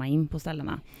få komma in på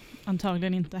ställena.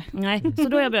 Antagligen inte. Nej, så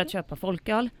då har jag börjat köpa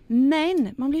folköl. Men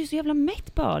man blir ju så jävla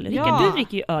mätt på öl. Rickard, Ja. du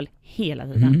dricker ju öl hela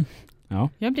tiden. Mm. Ja.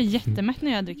 Jag blir jättemätt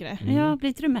när jag dricker det. Ja, blir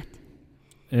inte du mätt?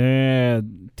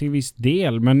 Till viss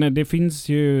del, men det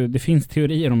finns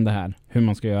teorier om det här, hur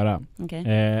man ska göra.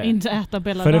 Okej. Inte äta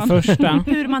bella För det dagen. första,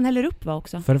 Hur man häller upp va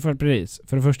också?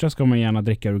 för det första ska man gärna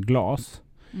dricka ur glas.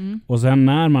 Mm. Och sen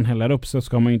när man häller upp så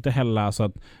ska man ju inte hälla så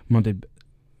att man typ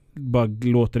bara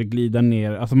låter det glida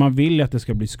ner. Alltså man vill ju att det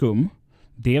ska bli skum.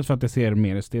 Dels för att det ser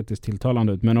mer estetiskt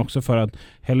tilltalande ut, men också för att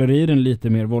häller i den lite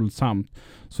mer våldsamt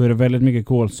så är det väldigt mycket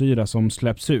kolsyra som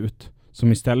släpps ut.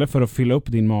 Som istället för att fylla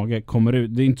upp din mage kommer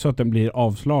ut. Det är inte så att den blir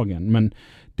avslagen, men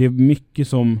det är mycket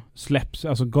som släpps,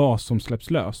 alltså gas som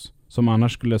släpps lös. Som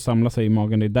annars skulle samla sig i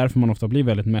magen. Det är därför man ofta blir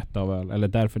väldigt mätt av öl. Eller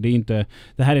därför, det är inte...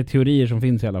 Det här är teorier som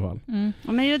finns i alla fall. Mm.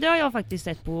 Ja, men det har jag faktiskt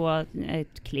sett på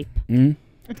ett klipp. Mm.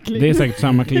 Ett klipp. Det är säkert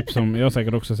samma klipp som... Jag har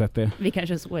säkert också sett det. Vi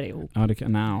kanske såg det ihop. Ja, det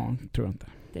kan... Nej, tror jag inte.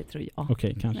 Det tror jag.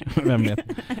 Okej, kanske. Vem vet.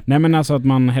 Nej, men alltså att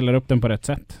man häller upp den på rätt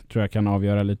sätt tror jag kan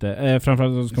avgöra lite.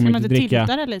 Framförallt så ska Ska man man inte inte dricka...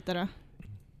 tilta det lite då?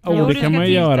 Jo, det du kan ska man ju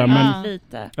tilta göra, det men...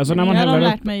 lite. Alltså när Men man jag har häller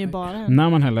lärt upp... mig ju bara. När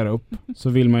man häller upp så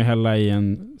vill man ju hälla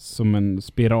i som en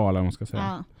spiral, eller vad man ska säga.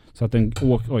 Ja. Så att den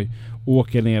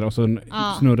åker ner och så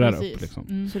Ja, snurrar precis. upp liksom.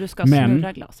 Mm. Så du ska Men-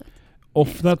 snurra glaset.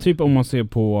 Ofta typ om man ser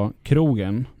på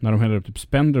krogen, när de häller upp typ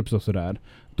Spendrups och sådär,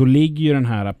 då ligger ju den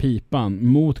här pipan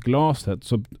mot glaset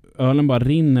så ölen bara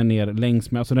rinner ner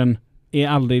längs med, alltså den är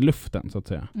aldrig i luften så att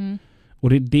säga. Mm. Och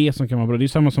det är det som kan vara bra. Det är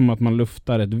samma som att man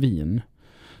luftar ett vin.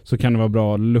 Så kan det vara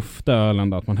bra att lufta ölen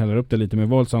då, att man häller upp det lite mer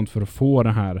våldsamt för att få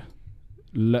den här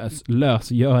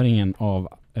lösgöringen av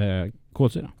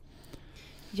kolsyra.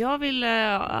 Jag vill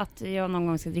att jag någon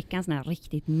gång ska dricka en sån här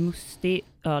riktigt mustig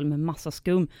öl med massa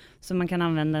skum. Så man kan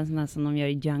använda en sån här som de gör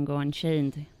i Django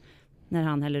Unchained. När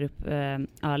han häller upp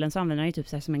ölen så använder han ju typ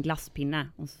så här som en glasspinne.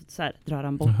 Och så här drar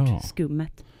han bort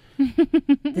skummet.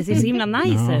 Det ser så himla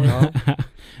nice ut.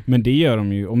 Men det gör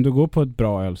de ju. Om du går på ett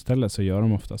bra ölställe så gör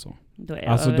de ofta så.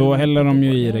 Då häller de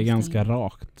ju i det ganska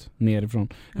rakt nerifrån.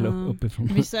 Eller uppifrån.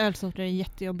 Vissa ölsorter är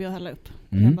jättejobbiga att hälla upp.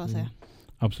 Kan jag bara säga.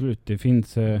 Absolut, det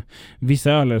finns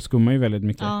vissa öler skummar ju väldigt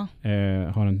mycket.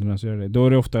 Har en tendens att göra det. Då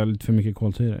är det ofta lite för mycket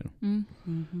kolsyra.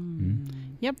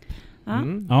 Japp.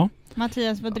 Ja.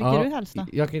 Mattias, vad dricker du helst då?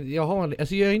 Jag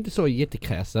är inte så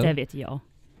jättekräsen. Det vet jag.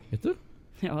 Vet du?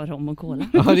 Ja, rom och cola.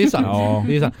 Ja, det är sant.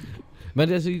 Det är sant.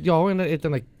 Men alltså, jag har ett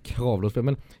enda kravlöst.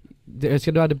 Men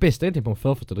ska du ha det bästa egentligen på en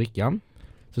förfest att dricka,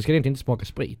 så ska det inte smaka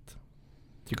sprit.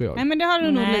 Tycker jag. Nej, men det har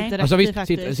du nog lite rätt alltså, i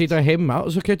faktiskt. Sitter jag hemma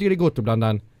och så kan jag tycka det är gott att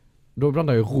blanda då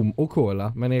blandar jag rom och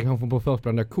cola. Men jag kanske på först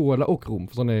blandar cola och rom.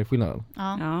 För sån är skillnaden.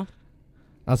 Ja.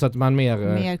 Alltså att man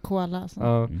mer cola alltså.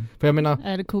 Ja. För jag menar...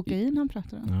 Är det kokain han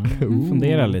pratar om? Ja,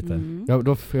 fundera lite. Ja,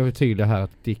 då får jag betyda här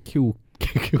att det är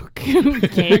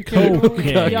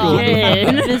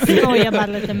Vi skojar bara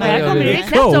lite med. Jag kommer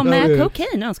recept om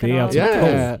kokain önskar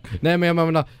Nej, men jag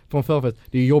menar på en förfest,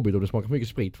 det är jobbigt om det smakar mycket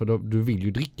sprit. För du vill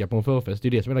ju dricka på en förfest. Det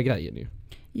är det som är grejen ju.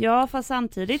 Ja, fast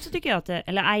samtidigt så tycker jag att det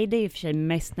är i och för sig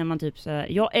mest när man typ så,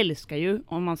 jag älskar ju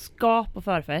om man ska på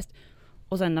förfest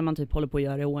och sen när man typ håller på att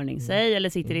göra i ordning sig eller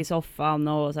sitter i soffan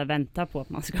och så här väntar på att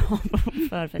man ska på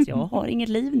förfest. Jag har inget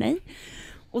liv, nej.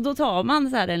 Och då tar man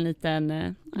så här en liten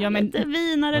lite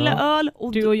viner eller öl.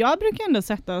 Och du och jag brukar ändå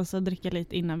sätta oss och dricka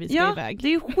lite innan vi ska iväg. Det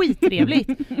är ju skittrevligt.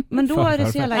 Men då är det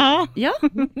så jävla...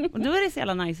 och då är det så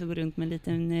jävla nice att gå runt med en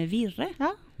liten virre.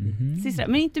 Ja. Sista,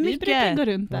 men inte mycket. Vi brukar gå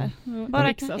runt där.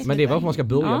 Bara men det är varför man ska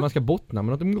börja. Man ska bottna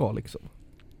med något bra liksom.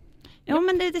 Ja,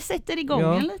 men det sätter igång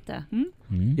en lite.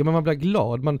 Ja, men man blir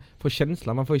glad, man får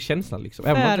känslan, liksom.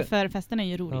 Förfesten är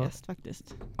ju roligast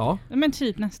faktiskt. Ja. Men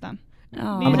typ nästan.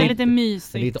 Ja. Det är lite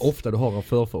mysigt. Det är lite ofta du har en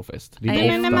förfest.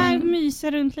 Men när man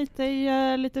myser runt lite,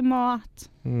 gör lite mat,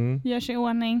 gör sig i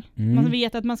ordning. Man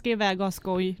vet att man ska iväg och ha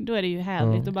skoj. Då är det ju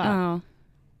härligt att bara...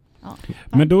 Ja.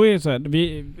 Men då är det så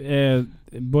här,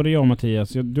 både jag och Mattias,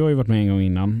 du har ju varit med en gång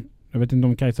innan. Jag vet inte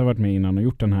om Kajsa har varit med innan och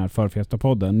gjort den här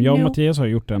förfestapodden. Jag och Mattias har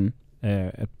gjort den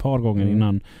ett par gånger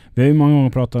innan. Vi har ju många gånger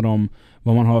pratat om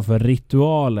vad man har för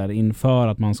ritualer inför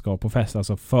att man ska på fest.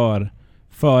 Alltså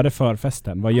före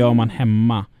förfesten. Vad gör man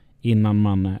hemma innan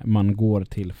man går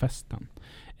till festen?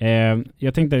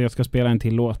 Jag tänkte att jag ska spela en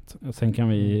till låt. Sen kan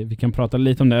vi kan prata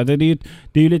lite om det. Det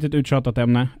är ju lite ett uttjatat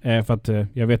ämne. För att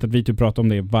jag vet att vi typ pratar om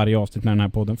det varje avsnitt när den här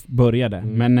podden började.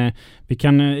 Men vi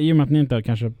kan, i och med att ni inte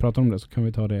kanske pratar om det, så kan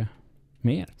vi ta det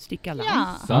med er. Sticka lamm.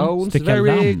 Sounds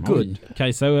very good.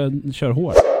 Kajsa kör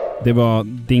hårt. Det var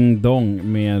Ding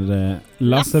Dong med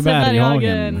Lasse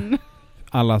Berghagen.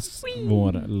 Allas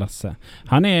vår Lasse.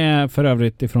 Han är för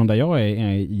övrigt ifrån där jag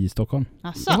är i Stockholm.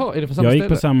 Jaha, är det för samma jag gick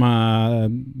ställe? på samma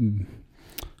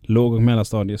låg- och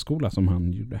mellanstadieskola som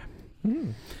han gjorde.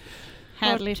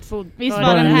 Härligt. Visst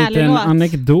var det en härlig låt?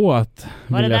 Anekdot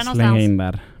var vill jag slänga in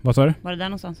där. Vad sa du? Var det där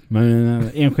någonstans? Men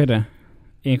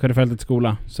Enskede-fältets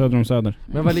skola, söder om Söder.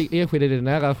 Men vad Enskede är det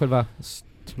nära själva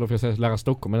lära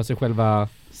Stockholm, men alltså själva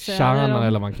kärnan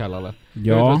eller vad man kallar det.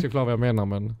 Jag vet inte ska klara vad jag menar,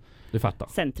 men du fattar.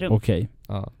 Centrum. Okej.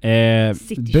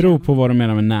 Beror på vad du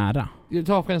menar med nära. Jag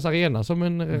tar Friends Arena som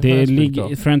en...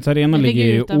 Friends Arena ligger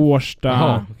ju i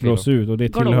Årsta, ut och det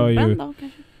tillhör ju...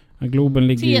 Globen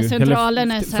ligger ju...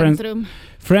 T-centralen är centrum.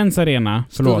 Friends Arena,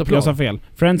 förlåt, jag sa fel.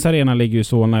 Friends Arena ligger ju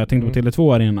så, när jag tänkte på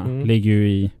Tele2 Arena, ligger ju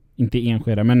i, inte i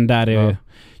Enskede, men där är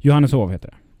Johanneshov heter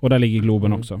det. Och där ligger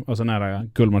Globen också, alltså nära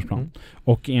Gullmarsplan.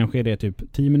 Och Enskede är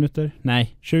typ 10 minuter,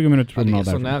 nej 20 minuter från det är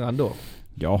därifrån. Så nära ändå.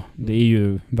 Ja, det är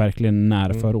ju verkligen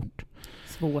nära förort.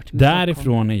 Svårt.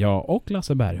 Därifrån är jag och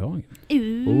Lasse Berghagen.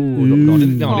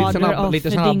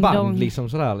 Lite sådana band liksom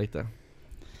sådär lite.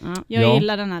 Jag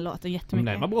gillar den här låten jättemycket. Men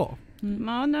den var bra.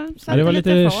 Det var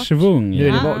lite svung. Det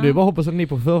är bara hoppas att ni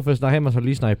på förfest där hemma som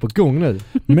lyssnar är på gång nu.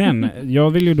 Men jag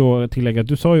vill ju då tillägga att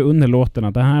du sa ju under låten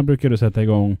att det här brukar du sätta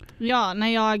igång. Ja, när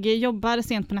jag jobbar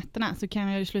sent på nätterna så kan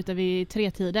jag ju sluta vid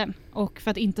 3-tiden. Och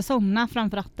för att inte somna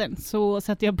framför ratten så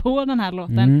sätter jag på den här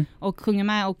låten och sjunger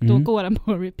med och då går den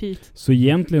på repeat. Så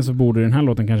egentligen så borde den här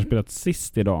låten kanske spelat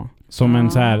sist idag. som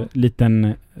en så här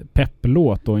liten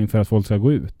pepplåt då inför att folk ska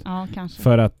gå ut. Ja, kanske.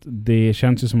 För att det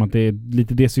känns ju som att det är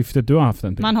lite det syftet du har haft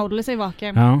den till. Man håller sig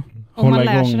vaken. Ja, och man hålla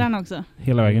lär sig igång den också.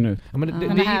 hela vägen ut. Ja, men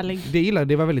Den är härlig.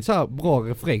 det var väldigt så här bra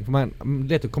refräng för man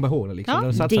lätt att komma ihåg det liksom. Ja.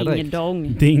 Den satte sig Ding direkt.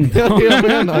 dong. Ding. Ja, det jag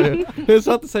menar ju. Den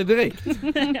satte sig direkt.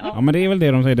 Ja, men det är väl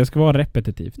det de säger, det ska vara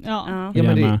repetitivt. Ja. Ja. Ja,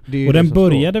 men Gärna. det är ju Och det den som står.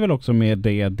 började väl också med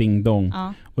det ding dong.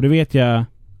 Ja. Och det vet jag.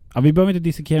 Ja, vi behöver inte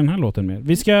dissekera den här låten mer.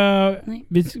 Nej.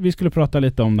 Vi skulle prata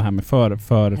lite om det här med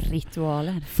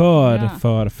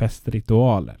Ritualer.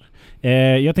 festritualer.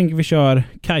 Jag tänker vi kör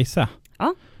Kajsa.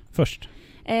 Ja. Först.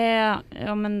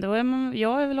 Ja, men då är man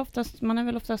är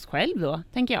väl oftast själv då,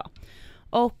 tänker jag.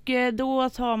 Och då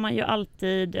tar man ju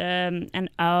alltid en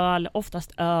öl,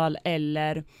 oftast öl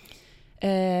eller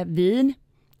vin.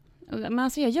 Men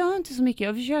alltså jag gör inte så mycket.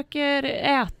 Jag försöker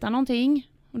äta någonting.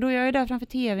 Och då är jag ju där framför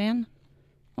tvn.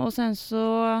 Och sen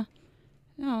så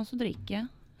dricker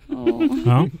jag. Och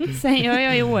Ja. sen gör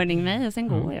jag i ordning mig och sen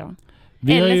går jag.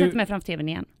 Vi har Eller ju, sätter mig framför tvn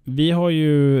igen. vi har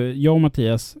ju, jag och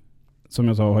Mattias, som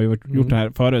jag sa, har ju gjort det här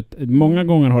förut. Många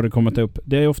gånger har det kommit upp.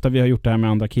 Det är ofta vi har gjort det här med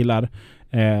andra killar.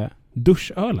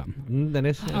 Duschölen. Den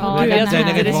är, Ja, den Gud, är, jag den är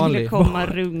trodde det rätt skulle vanlig. komma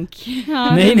runk.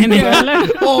 Ja, Nej. Eller?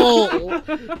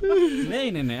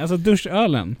 Nej. Alltså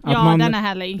duschölen. Att Ja, man, den är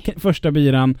härlig. första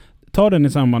biran, tar den i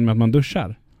samband med att man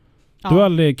duschar. Ja. Du har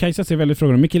aldrig, Kajsa ser väldigt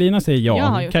frågande. Mikkelina säger Jag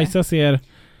har ja. gjort Kajsa ser...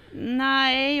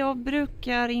 Nej, jag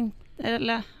brukar inte...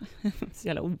 Eller... så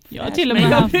jävla ofräsch. Jag har till och med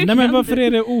Men jag haft- brukar Nej men inte- varför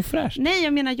är det ofräscht? Nej,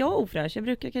 jag menar jag är ofräsch. Jag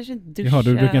brukar kanske inte duscha. Jaha,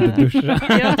 du brukar inte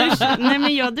duscha.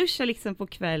 Jag duschar liksom på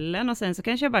kvällen och sen så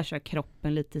kanske jag bara kör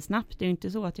kroppen lite snabbt. Det är ju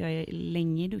inte så att jag är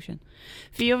länge i duschen.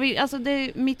 För jag vill, alltså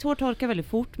mitt hår torkar väldigt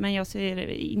fort, men jag ser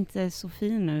inte så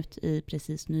fin ut i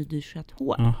precis nyduschat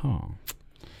hår. Aha.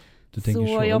 Du tänker Så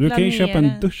så. jag Du kan ju köpa en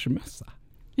planerar- duschmössa.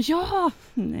 Ja,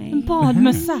 Nej. en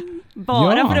badmössa.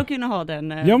 Bara Ja. för att kunna ha den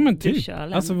Ja men typ.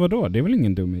 duschölen. Alltså vadå? Det är väl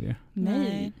ingen dum idé?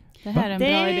 Nej, det här är en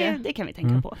bra idé. Det kan vi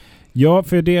tänka Ja. på. Ja,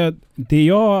 för det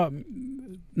jag...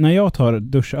 När jag tar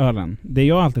duschölen, det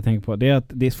jag alltid tänker på det är att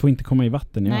det får inte komma i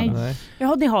vatten i Nej. ölen. Nej.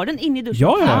 Ja, ni har den inne i duschen.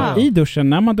 Ja, Ah. i duschen.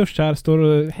 När man duschar står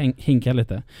och hinkar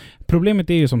lite. Problemet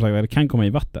är ju som sagt att det kan komma i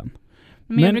vatten.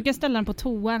 Men jag Men- brukar ställa den på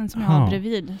toan som jag Aha. har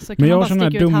bredvid. Så kan Men jag man har bara sådana här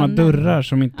sticka ut dumma handen. dörrar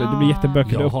som inte... Det blir Ah.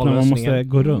 jättebökigt Jag att har öppna. Man måste lösningen.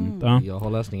 gå runt. Ja. Jag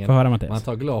har lösningen. Få höra Man Mattias.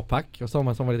 tar gladpack och så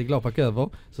har man lite gladpack över.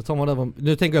 Så tar man över,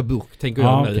 nu tänker jag burk, tänker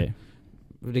Ja, jag nu. okej.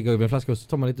 Det går över en flaska och så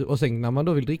tar man lite, och sen när man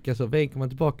då vill dricka så väger man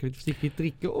tillbaka lite försiktigt,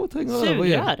 dricker och tränger över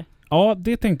igen. Sugrör. Ja,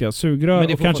 det tänkte jag. Sugrör Men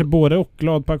det och får kanske man- både och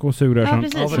gladpack och sugrör. Ja, som-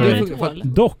 precis. Ja, Så men det det är funkar- tål.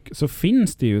 Dock så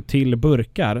finns det ju till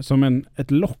burkar som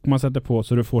ett lock man sätter på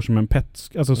så du får som en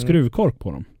alltså skruvkork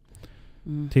på dem.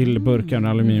 Till burkar,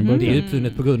 aluminiumburkar. Det är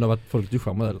uppfunnet på grund av att folk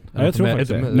duschar med ölen. Ja, jag tror Med-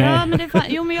 faktiskt det. med- Nej. Ja,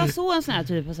 men men jag såg en sån här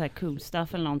typ av så här cool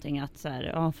stuff eller någonting att så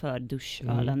här, ja, för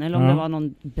duschölen eller om Ja. det var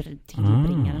någon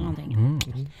tillbringare eller någonting.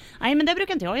 Nej, men det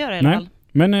brukar inte jag göra i alla Nej. fall.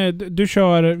 Men du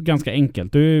kör ganska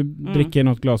enkelt. Du dricker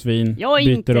något glas vin, Jag är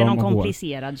byter inte om någon och går.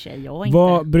 komplicerad tjej. Jag är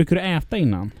Vad inte. brukar du äta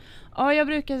innan? Ja, jag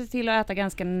brukar se till att äta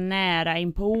ganska nära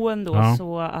inpå ändå Ja.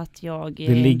 så att jag...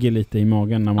 Det ligger lite i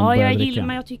magen när man Ja, börjar jag dricka. gillar,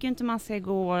 men jag tycker inte man ska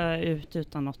gå ut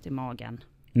utan något i magen.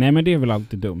 Nej, men det är väl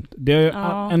alltid dumt. Det är,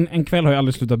 Ja. en kväll har ju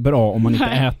aldrig slutat bra om man inte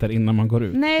Nej. äter innan man går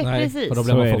ut. Nej, Nej, precis. för då Så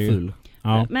blir är man det för ju. full.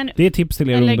 Ja. Men Det är tips till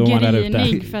er Eller ungdomar där ute.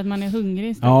 grinig för att man är hungrig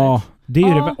istället. Ja, det är,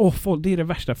 Ja. det är det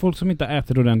värsta. Folk som inte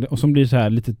äter ordentligt och som blir så här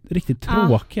lite riktigt Ja.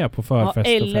 tråkiga på ja, förfest och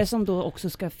eller fest. som då också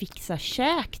ska fixa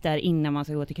käk där innan man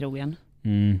ska gå till krogen.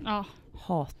 Mm. Ja.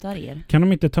 Hatar er. Kan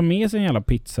de inte ta med sig en jävla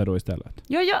pizza då istället?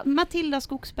 Ja, Matilda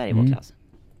Skogsberg i Mm. vår klass.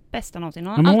 Bästa någonsin.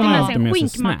 Hon Ja, men har hon alltid har med sig alltid en med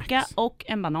sig skinkmacka snacks. och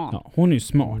en banan. Ja, hon är ju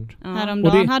smart. Ja.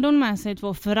 Häromdagen Och det- hade hon med sig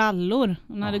 2 frallor.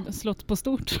 Hon hade slått på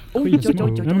stort.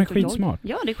 Skitsmart. Ja, men skitsmart.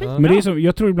 Ja, det är skitbra. Men det är så,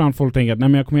 jag tror ibland folk tänker att nej,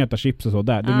 men jag kommer äta chips och så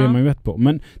där. Det Ja. blir man ju rätt på.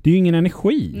 Men det är ju ingen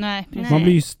energi. Nej, precis. Man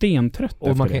blir ju stentrött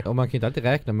Och man, efter det. kan, och man kan inte alltid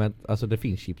räkna med att alltså, det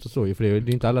finns chips och så ju, för det är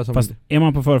ju inte alla som... Fast är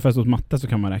man på förfest hos matte så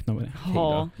kan man räkna med det. Ja,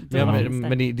 Ja, det men, finns det.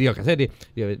 men det, jag kan säga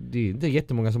det är inte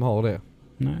jättemånga som har det.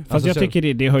 Nej. Fast Alltså, jag så-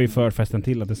 tycker det hör ju förfesten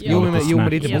till att det ska Ja, vara lite Jo men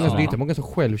det är snacks. inte många, Ja. det är inte många som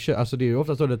själv kör, alltså det är ju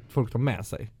ofta så att folk tar med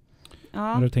sig.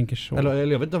 Ja. När du tänker så. Eller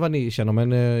jag vet inte vad ni känner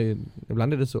men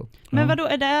ibland är det så. Men Ja. vadå,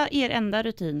 är det er enda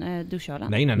rutin,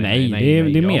 duschölen? Nej, det är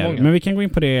mer. Men vi kan gå in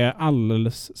på det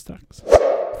alldeles strax.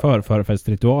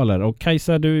 Förfestritualer. Och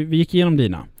Kajsa, vi gick igenom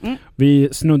dina. Mm. Vi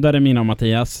snuddade mina och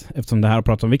Mattias eftersom det här har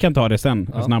pratat om. Vi kan ta det sen,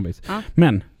 Ja. snabbis. Ja.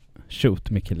 Men, shoot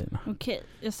Mikkelina. Okej,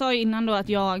 jag sa ju innan då att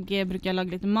jag brukar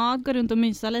laga lite mat, gå runt och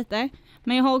mysa lite.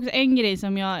 Men jag har också en grej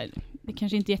som det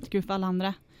kanske inte är jättekul för alla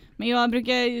andra. Men jag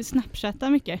brukar ju snapchatta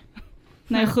mycket.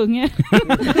 när jag sjunger.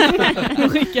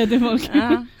 Jag skickar till folk.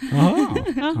 Ja. Aha.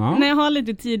 Ja. Ja. När jag har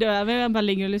lite tid över, jag bara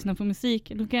ligger och lyssnar på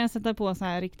musik, då kan jag sätta på så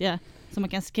här riktiga som man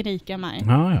kan skrika med.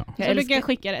 Ja, ja. Så brukar jag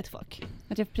skicka det till folk.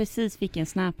 Att jag precis fick en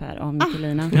snap här av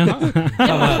Mikkelina. Japp.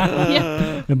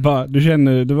 Du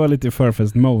känner, du var lite i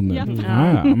Firefest-mode nu. Japp.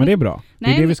 Ja, men det är bra. Det är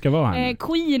Nej, det vi ska vara här.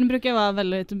 Queen brukar vara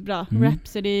väldigt bra. Mm.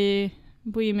 Rhapsody,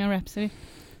 Bohemian Rhapsody.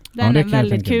 Ja, Den det är kan jag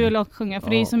väldigt tänka mig. kul att sjunga, för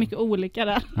det är så mycket olika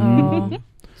där. Ja.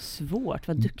 Svårt,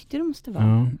 vad duktig du måste vara.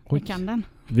 Ja. Oj. Jag kan den.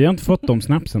 Vi har inte fått de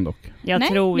snapsen dock. Jag Nej,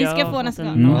 tror vi jag ska har få fått nästa en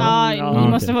gång. Mm. Ja, Ja, det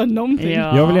okej. måste vara någonting.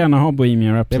 Ja. Jag vill gärna ha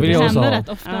Bohemian Det Rhapsody. vill Det jag händer också ha. rätt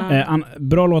ofta. Ja.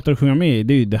 Bra låtar att sjunga med i,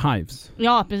 det är ju The Hives.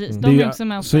 Ja, precis. Det De är är också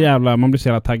med ju ofta. så jävla, man blir så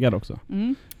jävla taggad också.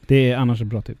 Mm. Det är annars ett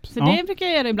bra tips. Så Ja. det brukar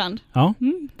jag göra ibland. Ja.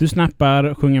 Mm. Du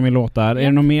snappar, sjunger med låtar. Är det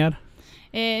Japp. något mer?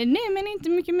 Nej, men inte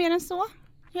mycket mer än så.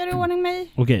 Gör i ordning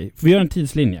mig. Okej, vi gör en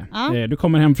tidslinje. Ja. Du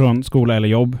kommer hem från skola eller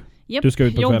jobb. Japp, Du ska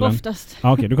ut på jobb kvällen. oftast.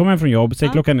 Ja, okej, du kommer hem från jobb. Säg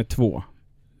Ja. klockan är 2.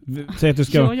 Säg att du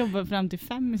ska... Jag jobbar fram till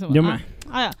 5 i så fall. Ja, men-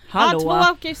 Ja. Hallå. 2,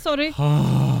 okej, sorry.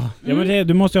 Ja, men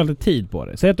du måste ju ha lite tid på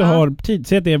det. Säg att du Ja. har tid.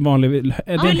 Säg att det är en vanlig... Det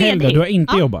är en helg då. ledig. Du har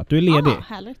inte Ja. jobbat. Du är ledig.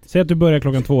 Härligt. Säg att du börjar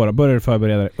klockan 2 då. Börjar du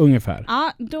förbereda dig ungefär.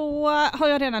 Ja, då har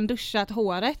jag redan duschat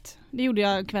håret. Det gjorde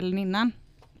jag kvällen innan.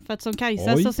 För att som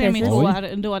Kajsa Oj, så ser mitt oj.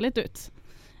 hår dåligt ut.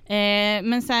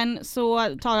 Men sen så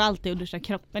tar jag alltid och duschar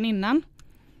kroppen innan.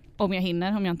 Om jag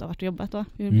hinner, om jag inte har varit och jobbat då.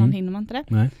 Ibland Mm. hinner man inte det.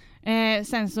 Nej.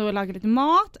 Sen så lagar jag lite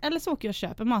mat, eller så åker jag och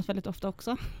köper mat väldigt ofta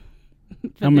också. För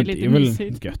Ja, att men det är det lite är väl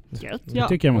mysigt. gött. Gött. Det Ja.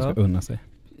 tycker jag man ska Ja. unna sig.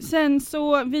 Sen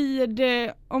så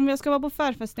om jag ska vara på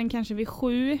förfesten kanske vid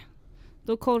 7,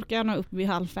 då korkar jag nog upp vid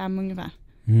 4:30 ungefär.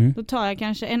 Mm. Då tar jag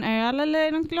kanske en öl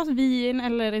eller något glas vin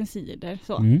eller en cider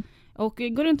så. Mm. Och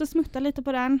går runt och smuttar lite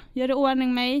på den, gör i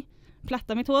ordning mig,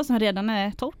 plattar mitt hår som redan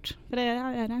är torrt, för det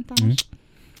är det inte annars. Mm.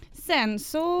 Sen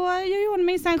så gör jag i ordning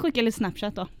mig, sen skickar jag lite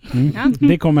Snapchat då. Mm. Ja.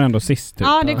 Det kommer ändå sist typ.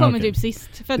 Ja, det kommer Okej. typ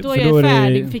sist. För att då För är då jag är det-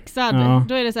 färdigfixad. Ja.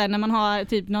 Då är det så här när man har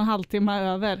typ någon halvtimme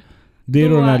över. Det är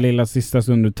då då- den där lilla sista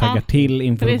stunden du taggar Ja, till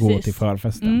inför att gå precis. till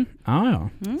förfesten. Mm. Ja.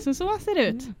 Så ser det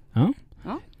ut. Ja,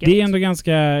 Det är ändå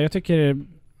ganska, jag tycker det är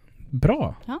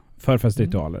bra Ja.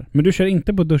 förfestritualer. Men du kör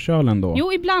inte på duschölen då?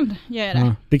 Jo, ibland gör jag det.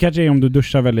 Ja. Det kanske är om du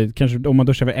duschar väldigt, kanske om man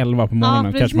duschar vid 11 på morgonen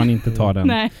precis. kanske man inte tar den.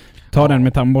 Nej. Ta den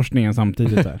med tandborstningen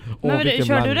samtidigt där. Men vilken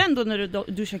kör du blandning. den då när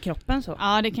du duschar kroppen så?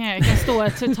 Ja, det kan jag. Jag kan stå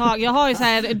ett tag. Jag har ju så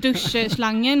här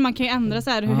duschslangen. Man kan ju ändra så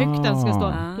här hur högt den ska stå.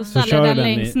 Ah. Då Så ställer kör jag du den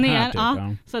den längst i- ner. här typ, ja,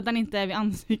 ja. så att den inte är vid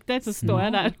ansiktet. Så står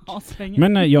jag där aslänge.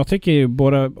 Men jag tycker ju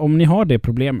bara, om ni har det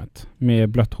problemet med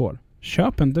blött hår,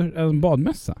 köp en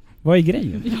badmössa. Vad är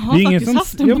grejen? Jag Det har är ingen faktiskt som,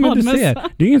 haft en ja, men du badmössa. ser,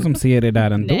 det är ingen som ser det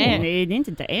där ändå. Nej. Nej, det är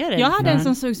inte det. Är det? Jag hade en Nej.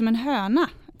 som såg ut som en höna.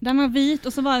 Den var vit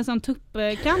och så var det en sån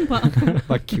tuppkam på.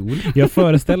 Vad cool. Jag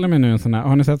föreställer mig nu en sån här,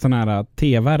 har ni sett sån här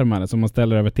tevärmare som man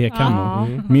ställer över tekannor? Ja.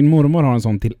 Mm. Min mormor har en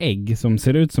sån till ägg som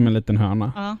ser ut som en liten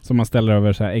höna. Ja. Som man ställer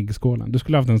över så här äggskålen. Du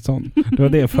skulle ha haft en sån. Det var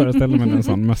det jag föreställde mig med en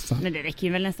sån mössa. Men det räcker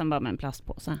ju väl nästan bara med en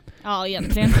plastpåse. Ja,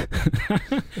 egentligen.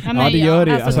 Ja, det gör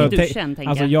det ju. Alltså, Alltså, i duschen, tänker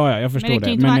Alltså jag. ja, jag förstår Men det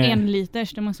kan ju det. inte vara Men en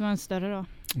liters, det måste vara en större då.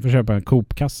 får köpa en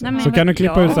Coop-kasse. Nej, men så vad kan du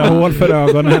klippa bra. ut så här hål för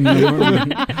ögonen.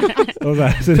 Och så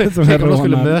här, så det är som en Tänk om de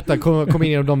skulle rånare. möta, kom in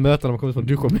genom de mötena de kommer från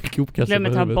duschen med kopkasse Glömmer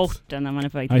på ta huvudet. bort den när man är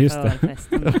på väg Ja, till just det.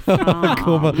 förfesten.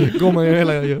 Går man ju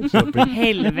hela Jönköping.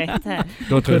 Helvete.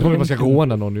 Då tror jag att man ska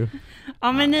råna någon ju.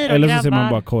 Ja, men ni då, Eller så grabbar. ser man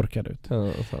bara korkad ut.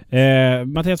 Ja, så.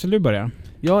 Mattias, vill du börja?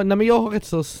 Ja, nej men jag har rätt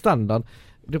så standard.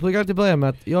 Det brukar alltid börja med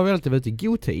att jag vill alltid vara ute i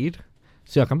god tid.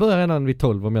 Så jag kan börja redan vid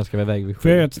 12 om jag ska vara iväg vid 7.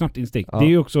 Får jag göra ett snabbt instick? Ja. Det är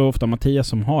ju också ofta Mattias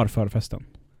som har förfesten.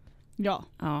 Ja.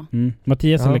 Ja.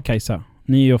 Mattias Ja. eller Kajsa?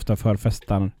 Ni är ju ofta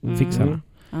förfestarna, fixarna. Mm.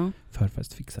 Ja.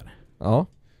 Förfestfixare. Ja.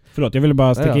 Förlåt, jag ville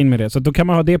bara sticka Ja. in med det. Så då kan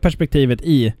man ha det perspektivet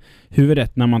i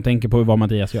huvudet när man tänker på vad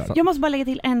Mattias gör. Jag måste bara lägga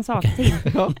till en sak till.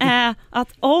 Att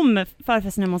om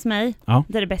förfesten är hos mig, Ja.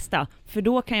 det är det bästa. För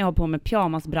då kan jag ha på mig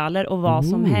pyjamasbrallor och vad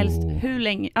som helst. Hur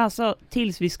länge, alltså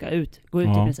tills vi ska gå ut Ja.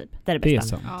 i princip. Det är det Det är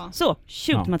bästa. sant. Ja. Så,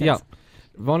 shoot Ja. Mattias.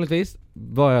 Vanligtvis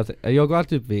börjar jag går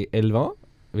alltid upp vid 11,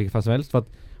 vilket fall som helst, för att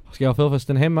ska jag ha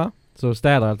förfesten hemma så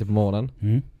städar jag alltid på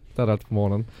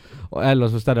morgonen. Eller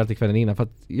så städar jag alltid kvällen innan för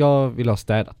att jag vill ha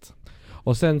städat.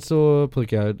 Och sen så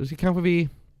brukar jag, kanske vid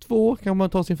 2 kan man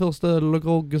ta sin första öl eller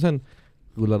grogg och sen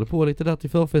rullar det på lite där till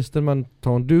förfesten. Man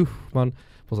tar en dusch, man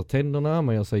borstar tänderna,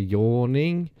 man gör sig i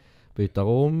ordning, byter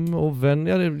om och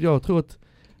jag tror att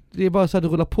det är bara så att du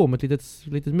rullar på med ett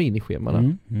litet minischema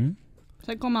där.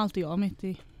 Sen kommer alltid jag mitt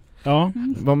i. Ja,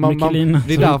 Det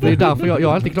är därför jag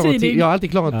har alltid klarat Tidigt. jag har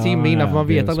alltid klarat en timme innan, för man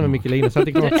det är vet aldrig med smart. Mikkelina, så jag har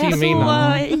alltid Du klarat är en timme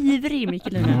innan. så ivrig,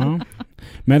 Mikkelina. Ja.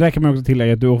 Men där kan man också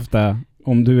tillägga att du ofta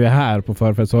om du är här på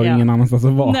förfest så har du ingen annanstans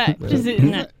att vara. Nej, precis.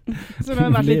 Nej. Så då har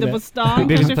jag varit lite på stan,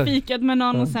 Det är kanske lite- fikat med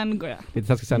någon och sen går jag. Lite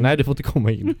taskigt att säga, nej du får inte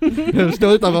komma in.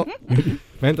 Stå utanför.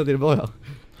 Vänta till det börjar.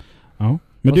 Ja.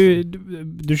 Men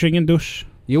du kör ingen dusch?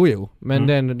 Jo, men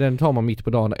den tar man mitt på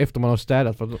dagen efter man har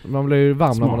städat. För att man blir ju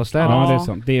varm när man har städat. Ja, det är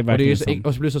sant. Det är Och, det är verkligen ju så, sant.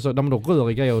 och så blir det så när man då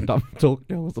rör i grejer och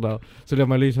dammtorkar och sådär. Så blir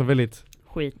man liksom väldigt...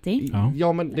 Skitig.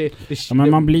 Ja. Men Men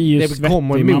man blir ju det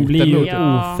kommer svettig, man emot blir ju den.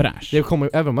 Ja. ofräsch. det kommer,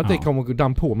 även om man inte Ja. kommer gå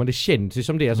damm på, men det känns ju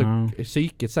som det. Alltså, Ja.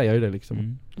 psyket säger ju det liksom.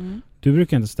 Mm. Du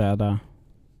brukar inte städa?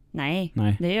 Nej,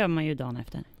 Nej. det gör man ju dagen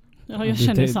efter. Ja, jag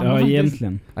känner samma Ja, faktiskt.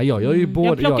 egentligen. Ja, jag gör ju både.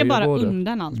 Jag plockar gör bara både.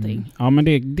 undan allting. Ja, men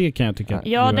det kan jag tycka. att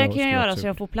Ja, du det ska kan jag göra också så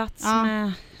jag får plats Ja.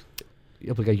 med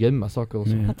Jag brukar gömma saker och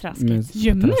så. med- patraskigt. med-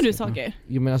 Gömmer du patraskigt, saker?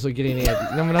 Jo men alltså grejen är...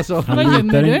 Ja, men alltså, Vad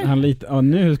gömmer du? Han litar... Ja,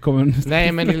 nu kommer...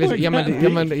 nej men, det är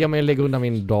liksom, jag lägger undan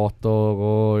min dator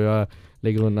och jag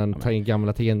lägger undan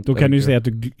gamla tangenter. Då kan du ju säga att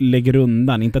du lägger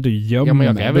undan, inte att du gömmer. Ja, men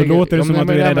jag det. kan Då väl- låter det ja, som men- att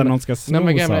du är men- rädd att men- någon ska sno Nej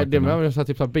men det sakerna. är så här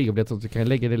typ så här biobiljetter så kan jag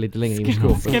lägga det lite längre in i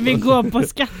skåpet. Ska vi gå på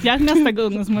skattjakt nästa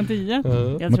gång hos Mattias? Ja.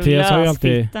 Jag tror Mattias har ju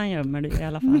alltid- lösfittan gömmer du i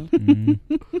alla fall. Mm.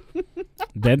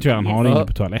 Den tror jag han har Ja. inne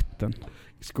på toaletten.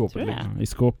 I skåpet. Tror jag. liksom. Ja, i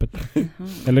skåpet. Mhm.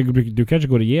 Eller du kanske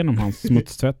går igenom hans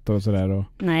smutstvätt och sådär. Och...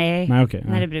 Nej, Nej, okej.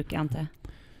 nej, det brukar jag inte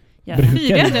göra. Brukar Fy,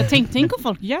 det har jag inte. Tänk om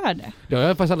folk gör det. Det har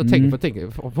jag faktiskt aldrig Mm.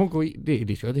 tänkt på. Folk går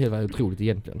det skulle inte vara otroligt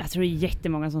egentligen. Jag tror det är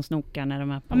jättemånga som snokar när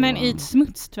de är på... Men i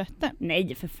smutstvätten?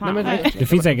 Nej, för fan. Nej, men verkligen. Det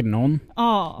finns säkert någon.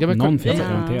 Ja. Ja, men Någon kolla- finns Ja.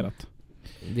 garanterat.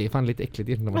 Det är fan lite äckligt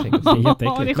egentligen när man tänker Det är så.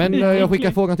 jätteäckligt. Ja, det Men är jag skickar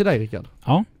skitäckligt. frågan till dig Rickard.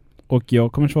 Och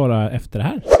jag kommer svara efter det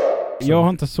här. Jag har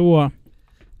inte så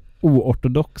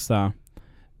oortodoxa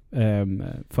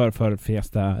för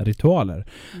fiesta-ritualer.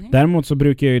 Nej. Däremot så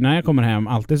brukar jag ju när jag kommer hem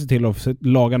alltid se till att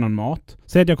laga någon mat.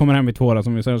 Säg att jag kommer hem vid 2 då,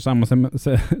 som vi säger samma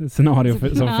scenario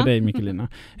som för dig Mikkelina.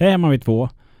 Jag är hemma vid 2.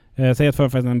 Säg att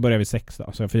förfesten börjar vid 6 då,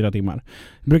 så jag har 4 timmar.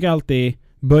 Jag brukar alltid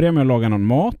börja med att laga någon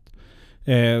mat.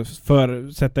 För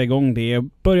att sätta igång det.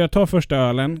 Börja ta första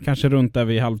ölen, kanske runt där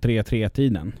vid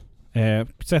 2:30-3-tiden.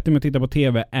 Sätter mig och tittar på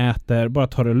tv, äter, bara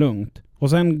tar det lugnt. Och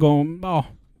sen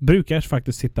brukar jag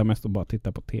faktiskt sitta mest och bara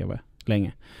titta på tv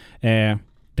länge.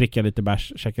 Dricka lite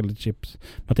bärs, käka lite chips.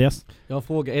 Mattias? Jag har en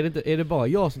fråga, är det bara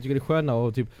jag som tycker det är skönare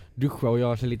att typ duscha och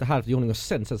göra sig lite halvt i ordning och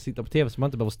sen sitta på tv så man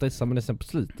inte behöver stressa med det sen på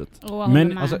slutet?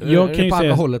 Men Alltså, jag kan ju på andra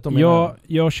säga, hållet, de menar-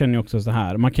 jag känner ju också så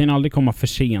här. Man kan ju aldrig komma för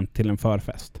sent till en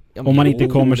förfest. Ja, men Om man jo, inte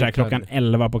kommer så här det kan- klockan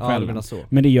 11 på Ja, kvällen. du menar så.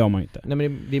 Men det gör man ju inte. Nej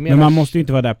men det är mer Men man måste ju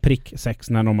inte vara där prick 6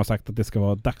 när de har sagt att det ska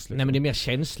vara dags. Liksom. Nej men det är mer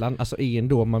känslan, alltså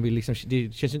ändå man vill liksom,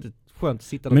 det känns ju inte skönt att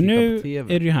sitta och Men titta nu på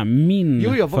tv. är det ju här min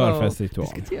Jo, jag bara förfestritual.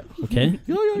 diskutera. Okej?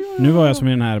 Ja. Nu var jag som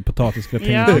i den här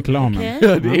potatisgratängsreklamen. okej.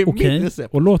 Ja, det är Okej. mitt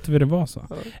recept. Och låter vi det vara så.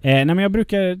 Ja. Nej men jag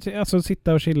brukar alltså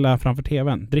sitta och chilla framför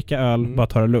tvn. Dricka öl, bara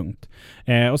ta det lugnt.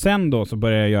 Och sen då så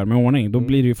börjar jag göra med ordning. Då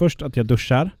blir det ju först att jag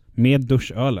duschar med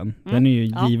duschölen. Den är ju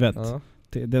Ja. givet. Ja.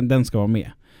 Den ska vara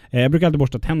med. Jag brukar alltid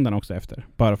borsta tänderna också efter.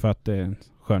 Bara för att det är en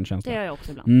skön Det känsla. gör jag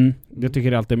också ibland. Jag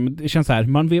tycker alltid, det känns så här,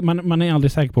 man är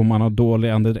aldrig säker på om man har dålig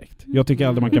andedräkt. Jag tycker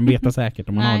aldrig man kan veta säkert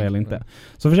om man har Nej. det eller inte.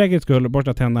 Så för säkerhets skull,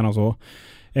 borsta tänderna och så.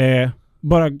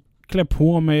 Bara klä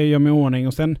på mig och gör mig i ordning.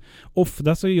 Och sen,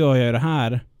 ofta så gör jag det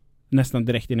här nästan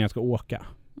direkt innan jag ska åka.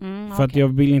 För att okej. jag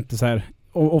vill inte så här.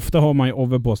 Och ofta har man ju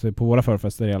Ove på sig på våra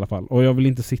förfester i alla fall. Och jag vill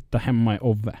inte sitta hemma i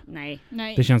Ove. Nej,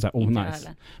 Nej. Det känns så här inte jag onajs.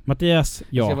 heller. Mattias, Ska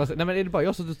ja. jag bara säga- Nej men är det bara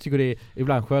jag som tycker det är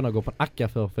ibland skönare att gå på en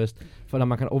Akka-förfest för när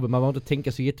man behöver inte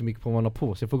tänka så jättemycket på vad man har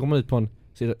på sig. För går man ut på en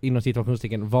inom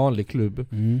situationstecken vanlig klubb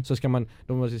så ska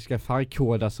de ska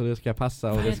färgkodas och det ska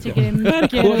passa och det Jag ska... tycker det är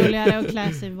mycket roligare att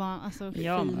klä sig alltså, Ja,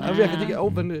 fina. Ja, men jag kan tycka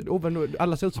oven,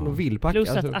 alla ser ut som de vill på Akka. Plus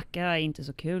att alltså. Akka är inte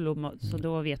så kul så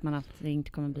då vet man att det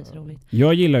inte kommer bli så roligt.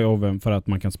 Jag gillar ju Oven för att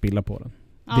man kan spilla på den.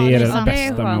 Ja, det är det sant.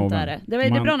 bästa Det är med skönt, Oven. är det. Det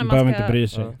är bra när man behöver ska inte bry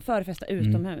sig. Ja. förfesta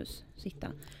utomhus. Sitta.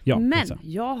 Ja, Men exakt.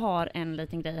 jag har en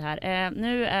liten grej här.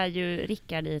 Nu är ju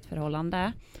Rickard i ett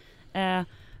förhållande.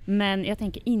 Men jag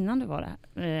tänker innan du var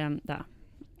där.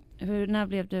 När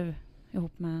blev du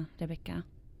ihop med Rebecca?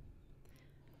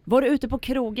 Var du ute på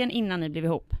krogen innan ni blev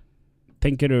ihop?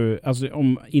 Tänker du alltså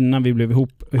om innan vi blev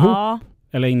ihop Ja,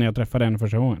 eller innan jag träffade henne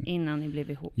första gången? innan ni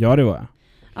blev ihop. Ja, det var jag.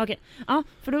 Okej, ja,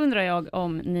 för då undrar jag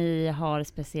om ni har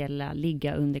speciella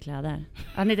ligga underkläder.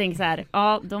 Att ni tänker så här,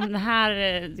 ja, de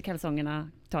här kalsongerna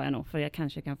tar jag nog för jag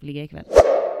kanske kan få ligga ikväll.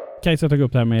 Kajsa tog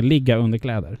upp det här med ligga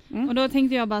underkläder. Och då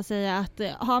tänkte jag bara säga att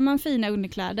har man fina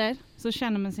underkläder så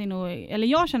känner man sig nog, eller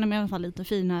jag känner mig i alla fall lite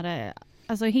finare,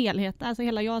 alltså helhet, alltså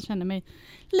hela jag känner mig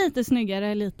lite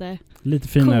snyggare, lite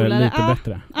finare, coolare. lite Ja.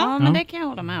 bättre. Ja, men det kan jag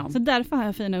hålla med om. så därför har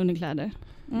jag fina underkläder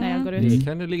när jag går ut. Det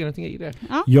kan ju ligga någonting i det.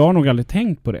 Jag har nog aldrig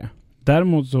tänkt på det.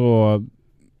 Däremot så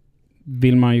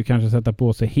vill man ju kanske sätta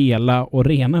på sig hela och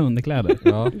rena underkläder.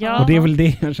 Ja. Ja. Och det är väl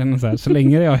det jag känner så här, så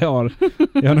länge jag har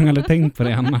nog aldrig tänkt på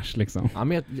det annars liksom. Ja,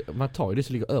 men man tar ju det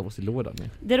som ligger överst i lådan.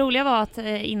 Det roliga var att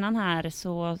innan här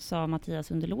så sa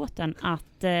Mattias under låten att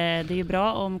det är ju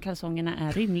bra om kalsongerna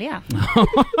är rymliga.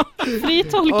 Fri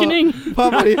tolkning.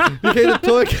 Fan vad vi kan inte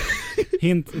tolka.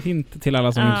 Hint till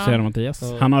alla som är Ja. intresserade av Mattias.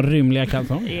 Ja. Han har rymliga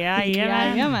kalsonger.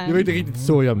 Jajamän. Det var inte riktigt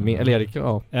så jag menar. Eller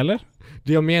ja. Eller?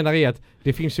 Det jag menar är att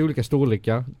det finns ju olika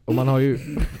storlekar. Och man har ju...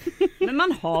 Men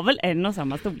man har väl en och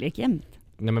samma storlek jämt?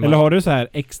 Nej, men Eller har du så här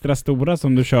extra stora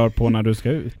som du kör på när du ska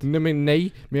ut? Nej men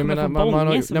nej, men jag Kommer menar få man har ju,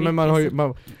 bånge så nej men man har ju, mycket,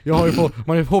 man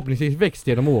har ju förhoppningsvis växt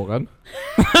genom åren.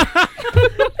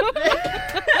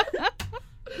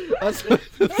 Alltså,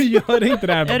 Gör inte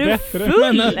det här Är du bättre?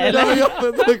 full eller?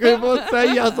 jag kan ju bara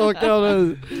säga saker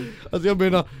nu. Alltså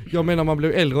jag menar man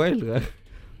blir äldre och äldre.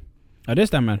 Ja, det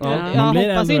stämmer. Ja. Jag Man blir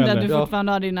hoppas äldre och inte att äldre. du Ja.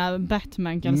 fortfarande har dina Nej, det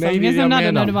Batman-kalsonger är det som jag du hade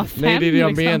när menar. du var 5. Nej, det är det jag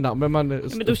liksom. menar. Men man... Ja,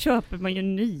 men då köper man ju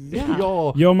nya.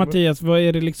 Ja. Ja, Mattias, vad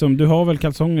är det liksom? Du har väl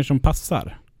kalsonger som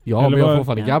passar? Ja, Eller men jag har vad-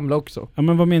 fortfarande Ja. gamla också. Ja,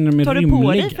 men vad menar du med Tar du rymliga?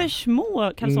 på dig för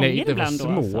små kalsonger Nej, det var ibland då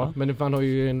små. alltså? Men man har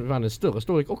ju en större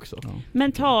storlek också. Ja.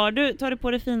 Men tar du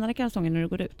på dig finare kalsonger när du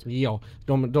går ut? Ja,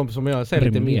 de som jag säger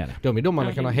lite Rymligare. mer. De är de man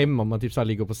Ja, kan ha hemma om man typ så här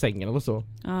ligger på sängen eller så.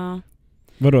 Ja.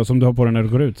 Vadå, som du har på dig när du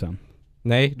går ut sen?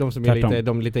 Nej, de som är Tvärtom. lite,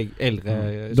 de är lite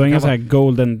äldre. Du har inga så här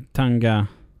golden tanga,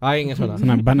 Nej, inga sådana.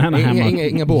 såna här banana hammock,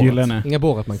 Inga Borat. gyllene. Inga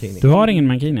Borat mankini. Du har ingen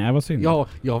mankini, det var synd. Ja,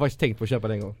 jag har faktiskt tänkt på att köpa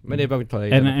den en gång. Men det behöver vi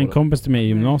inte ta En kompis till mig i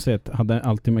gymnasiet hade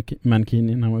alltid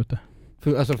mankini när han var ute.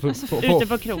 Ute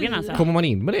på krogen alltså? Kommer man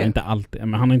in med det? Inte alltid,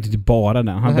 men han har inte typ bara den.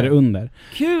 Han hade Nej. det under.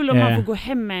 Kul om man Eh. får gå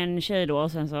hem med en tjej då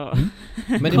och sen så...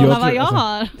 Men det Jag Kolla tror- vad jag alltså,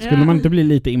 har. Skulle man inte bli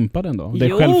lite impad ändå? Det är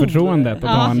Jo. självförtroendet att Ja.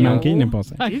 ha en Jo. mankini på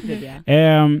sig. Gud,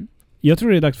 ja. Jag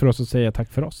tror det är dags för oss att säga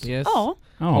tack för oss. Yes. Ja.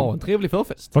 Ja, en trevlig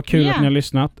förfest. Vad kul Ja. att ni har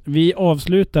lyssnat. Vi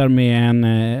avslutar med en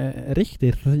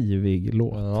riktigt rivig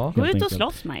låt. Ja. Gå helt ut och enkelt.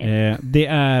 slåss med er. Det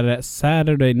är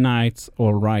Saturday Nights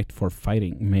All Right for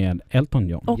Fighting med Elton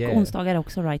John. Och Yeah. onsdagar är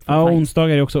också right for Ja, fight.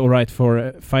 onsdagar är också All Right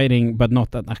for Fighting but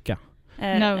not at Akka.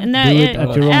 No. Do it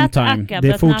at your own at time. Akka,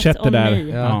 Det but fortsätter not on där. me.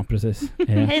 Ja, precis.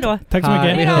 Hej då. Tack så mycket.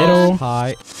 Hej Hej då.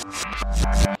 Hej.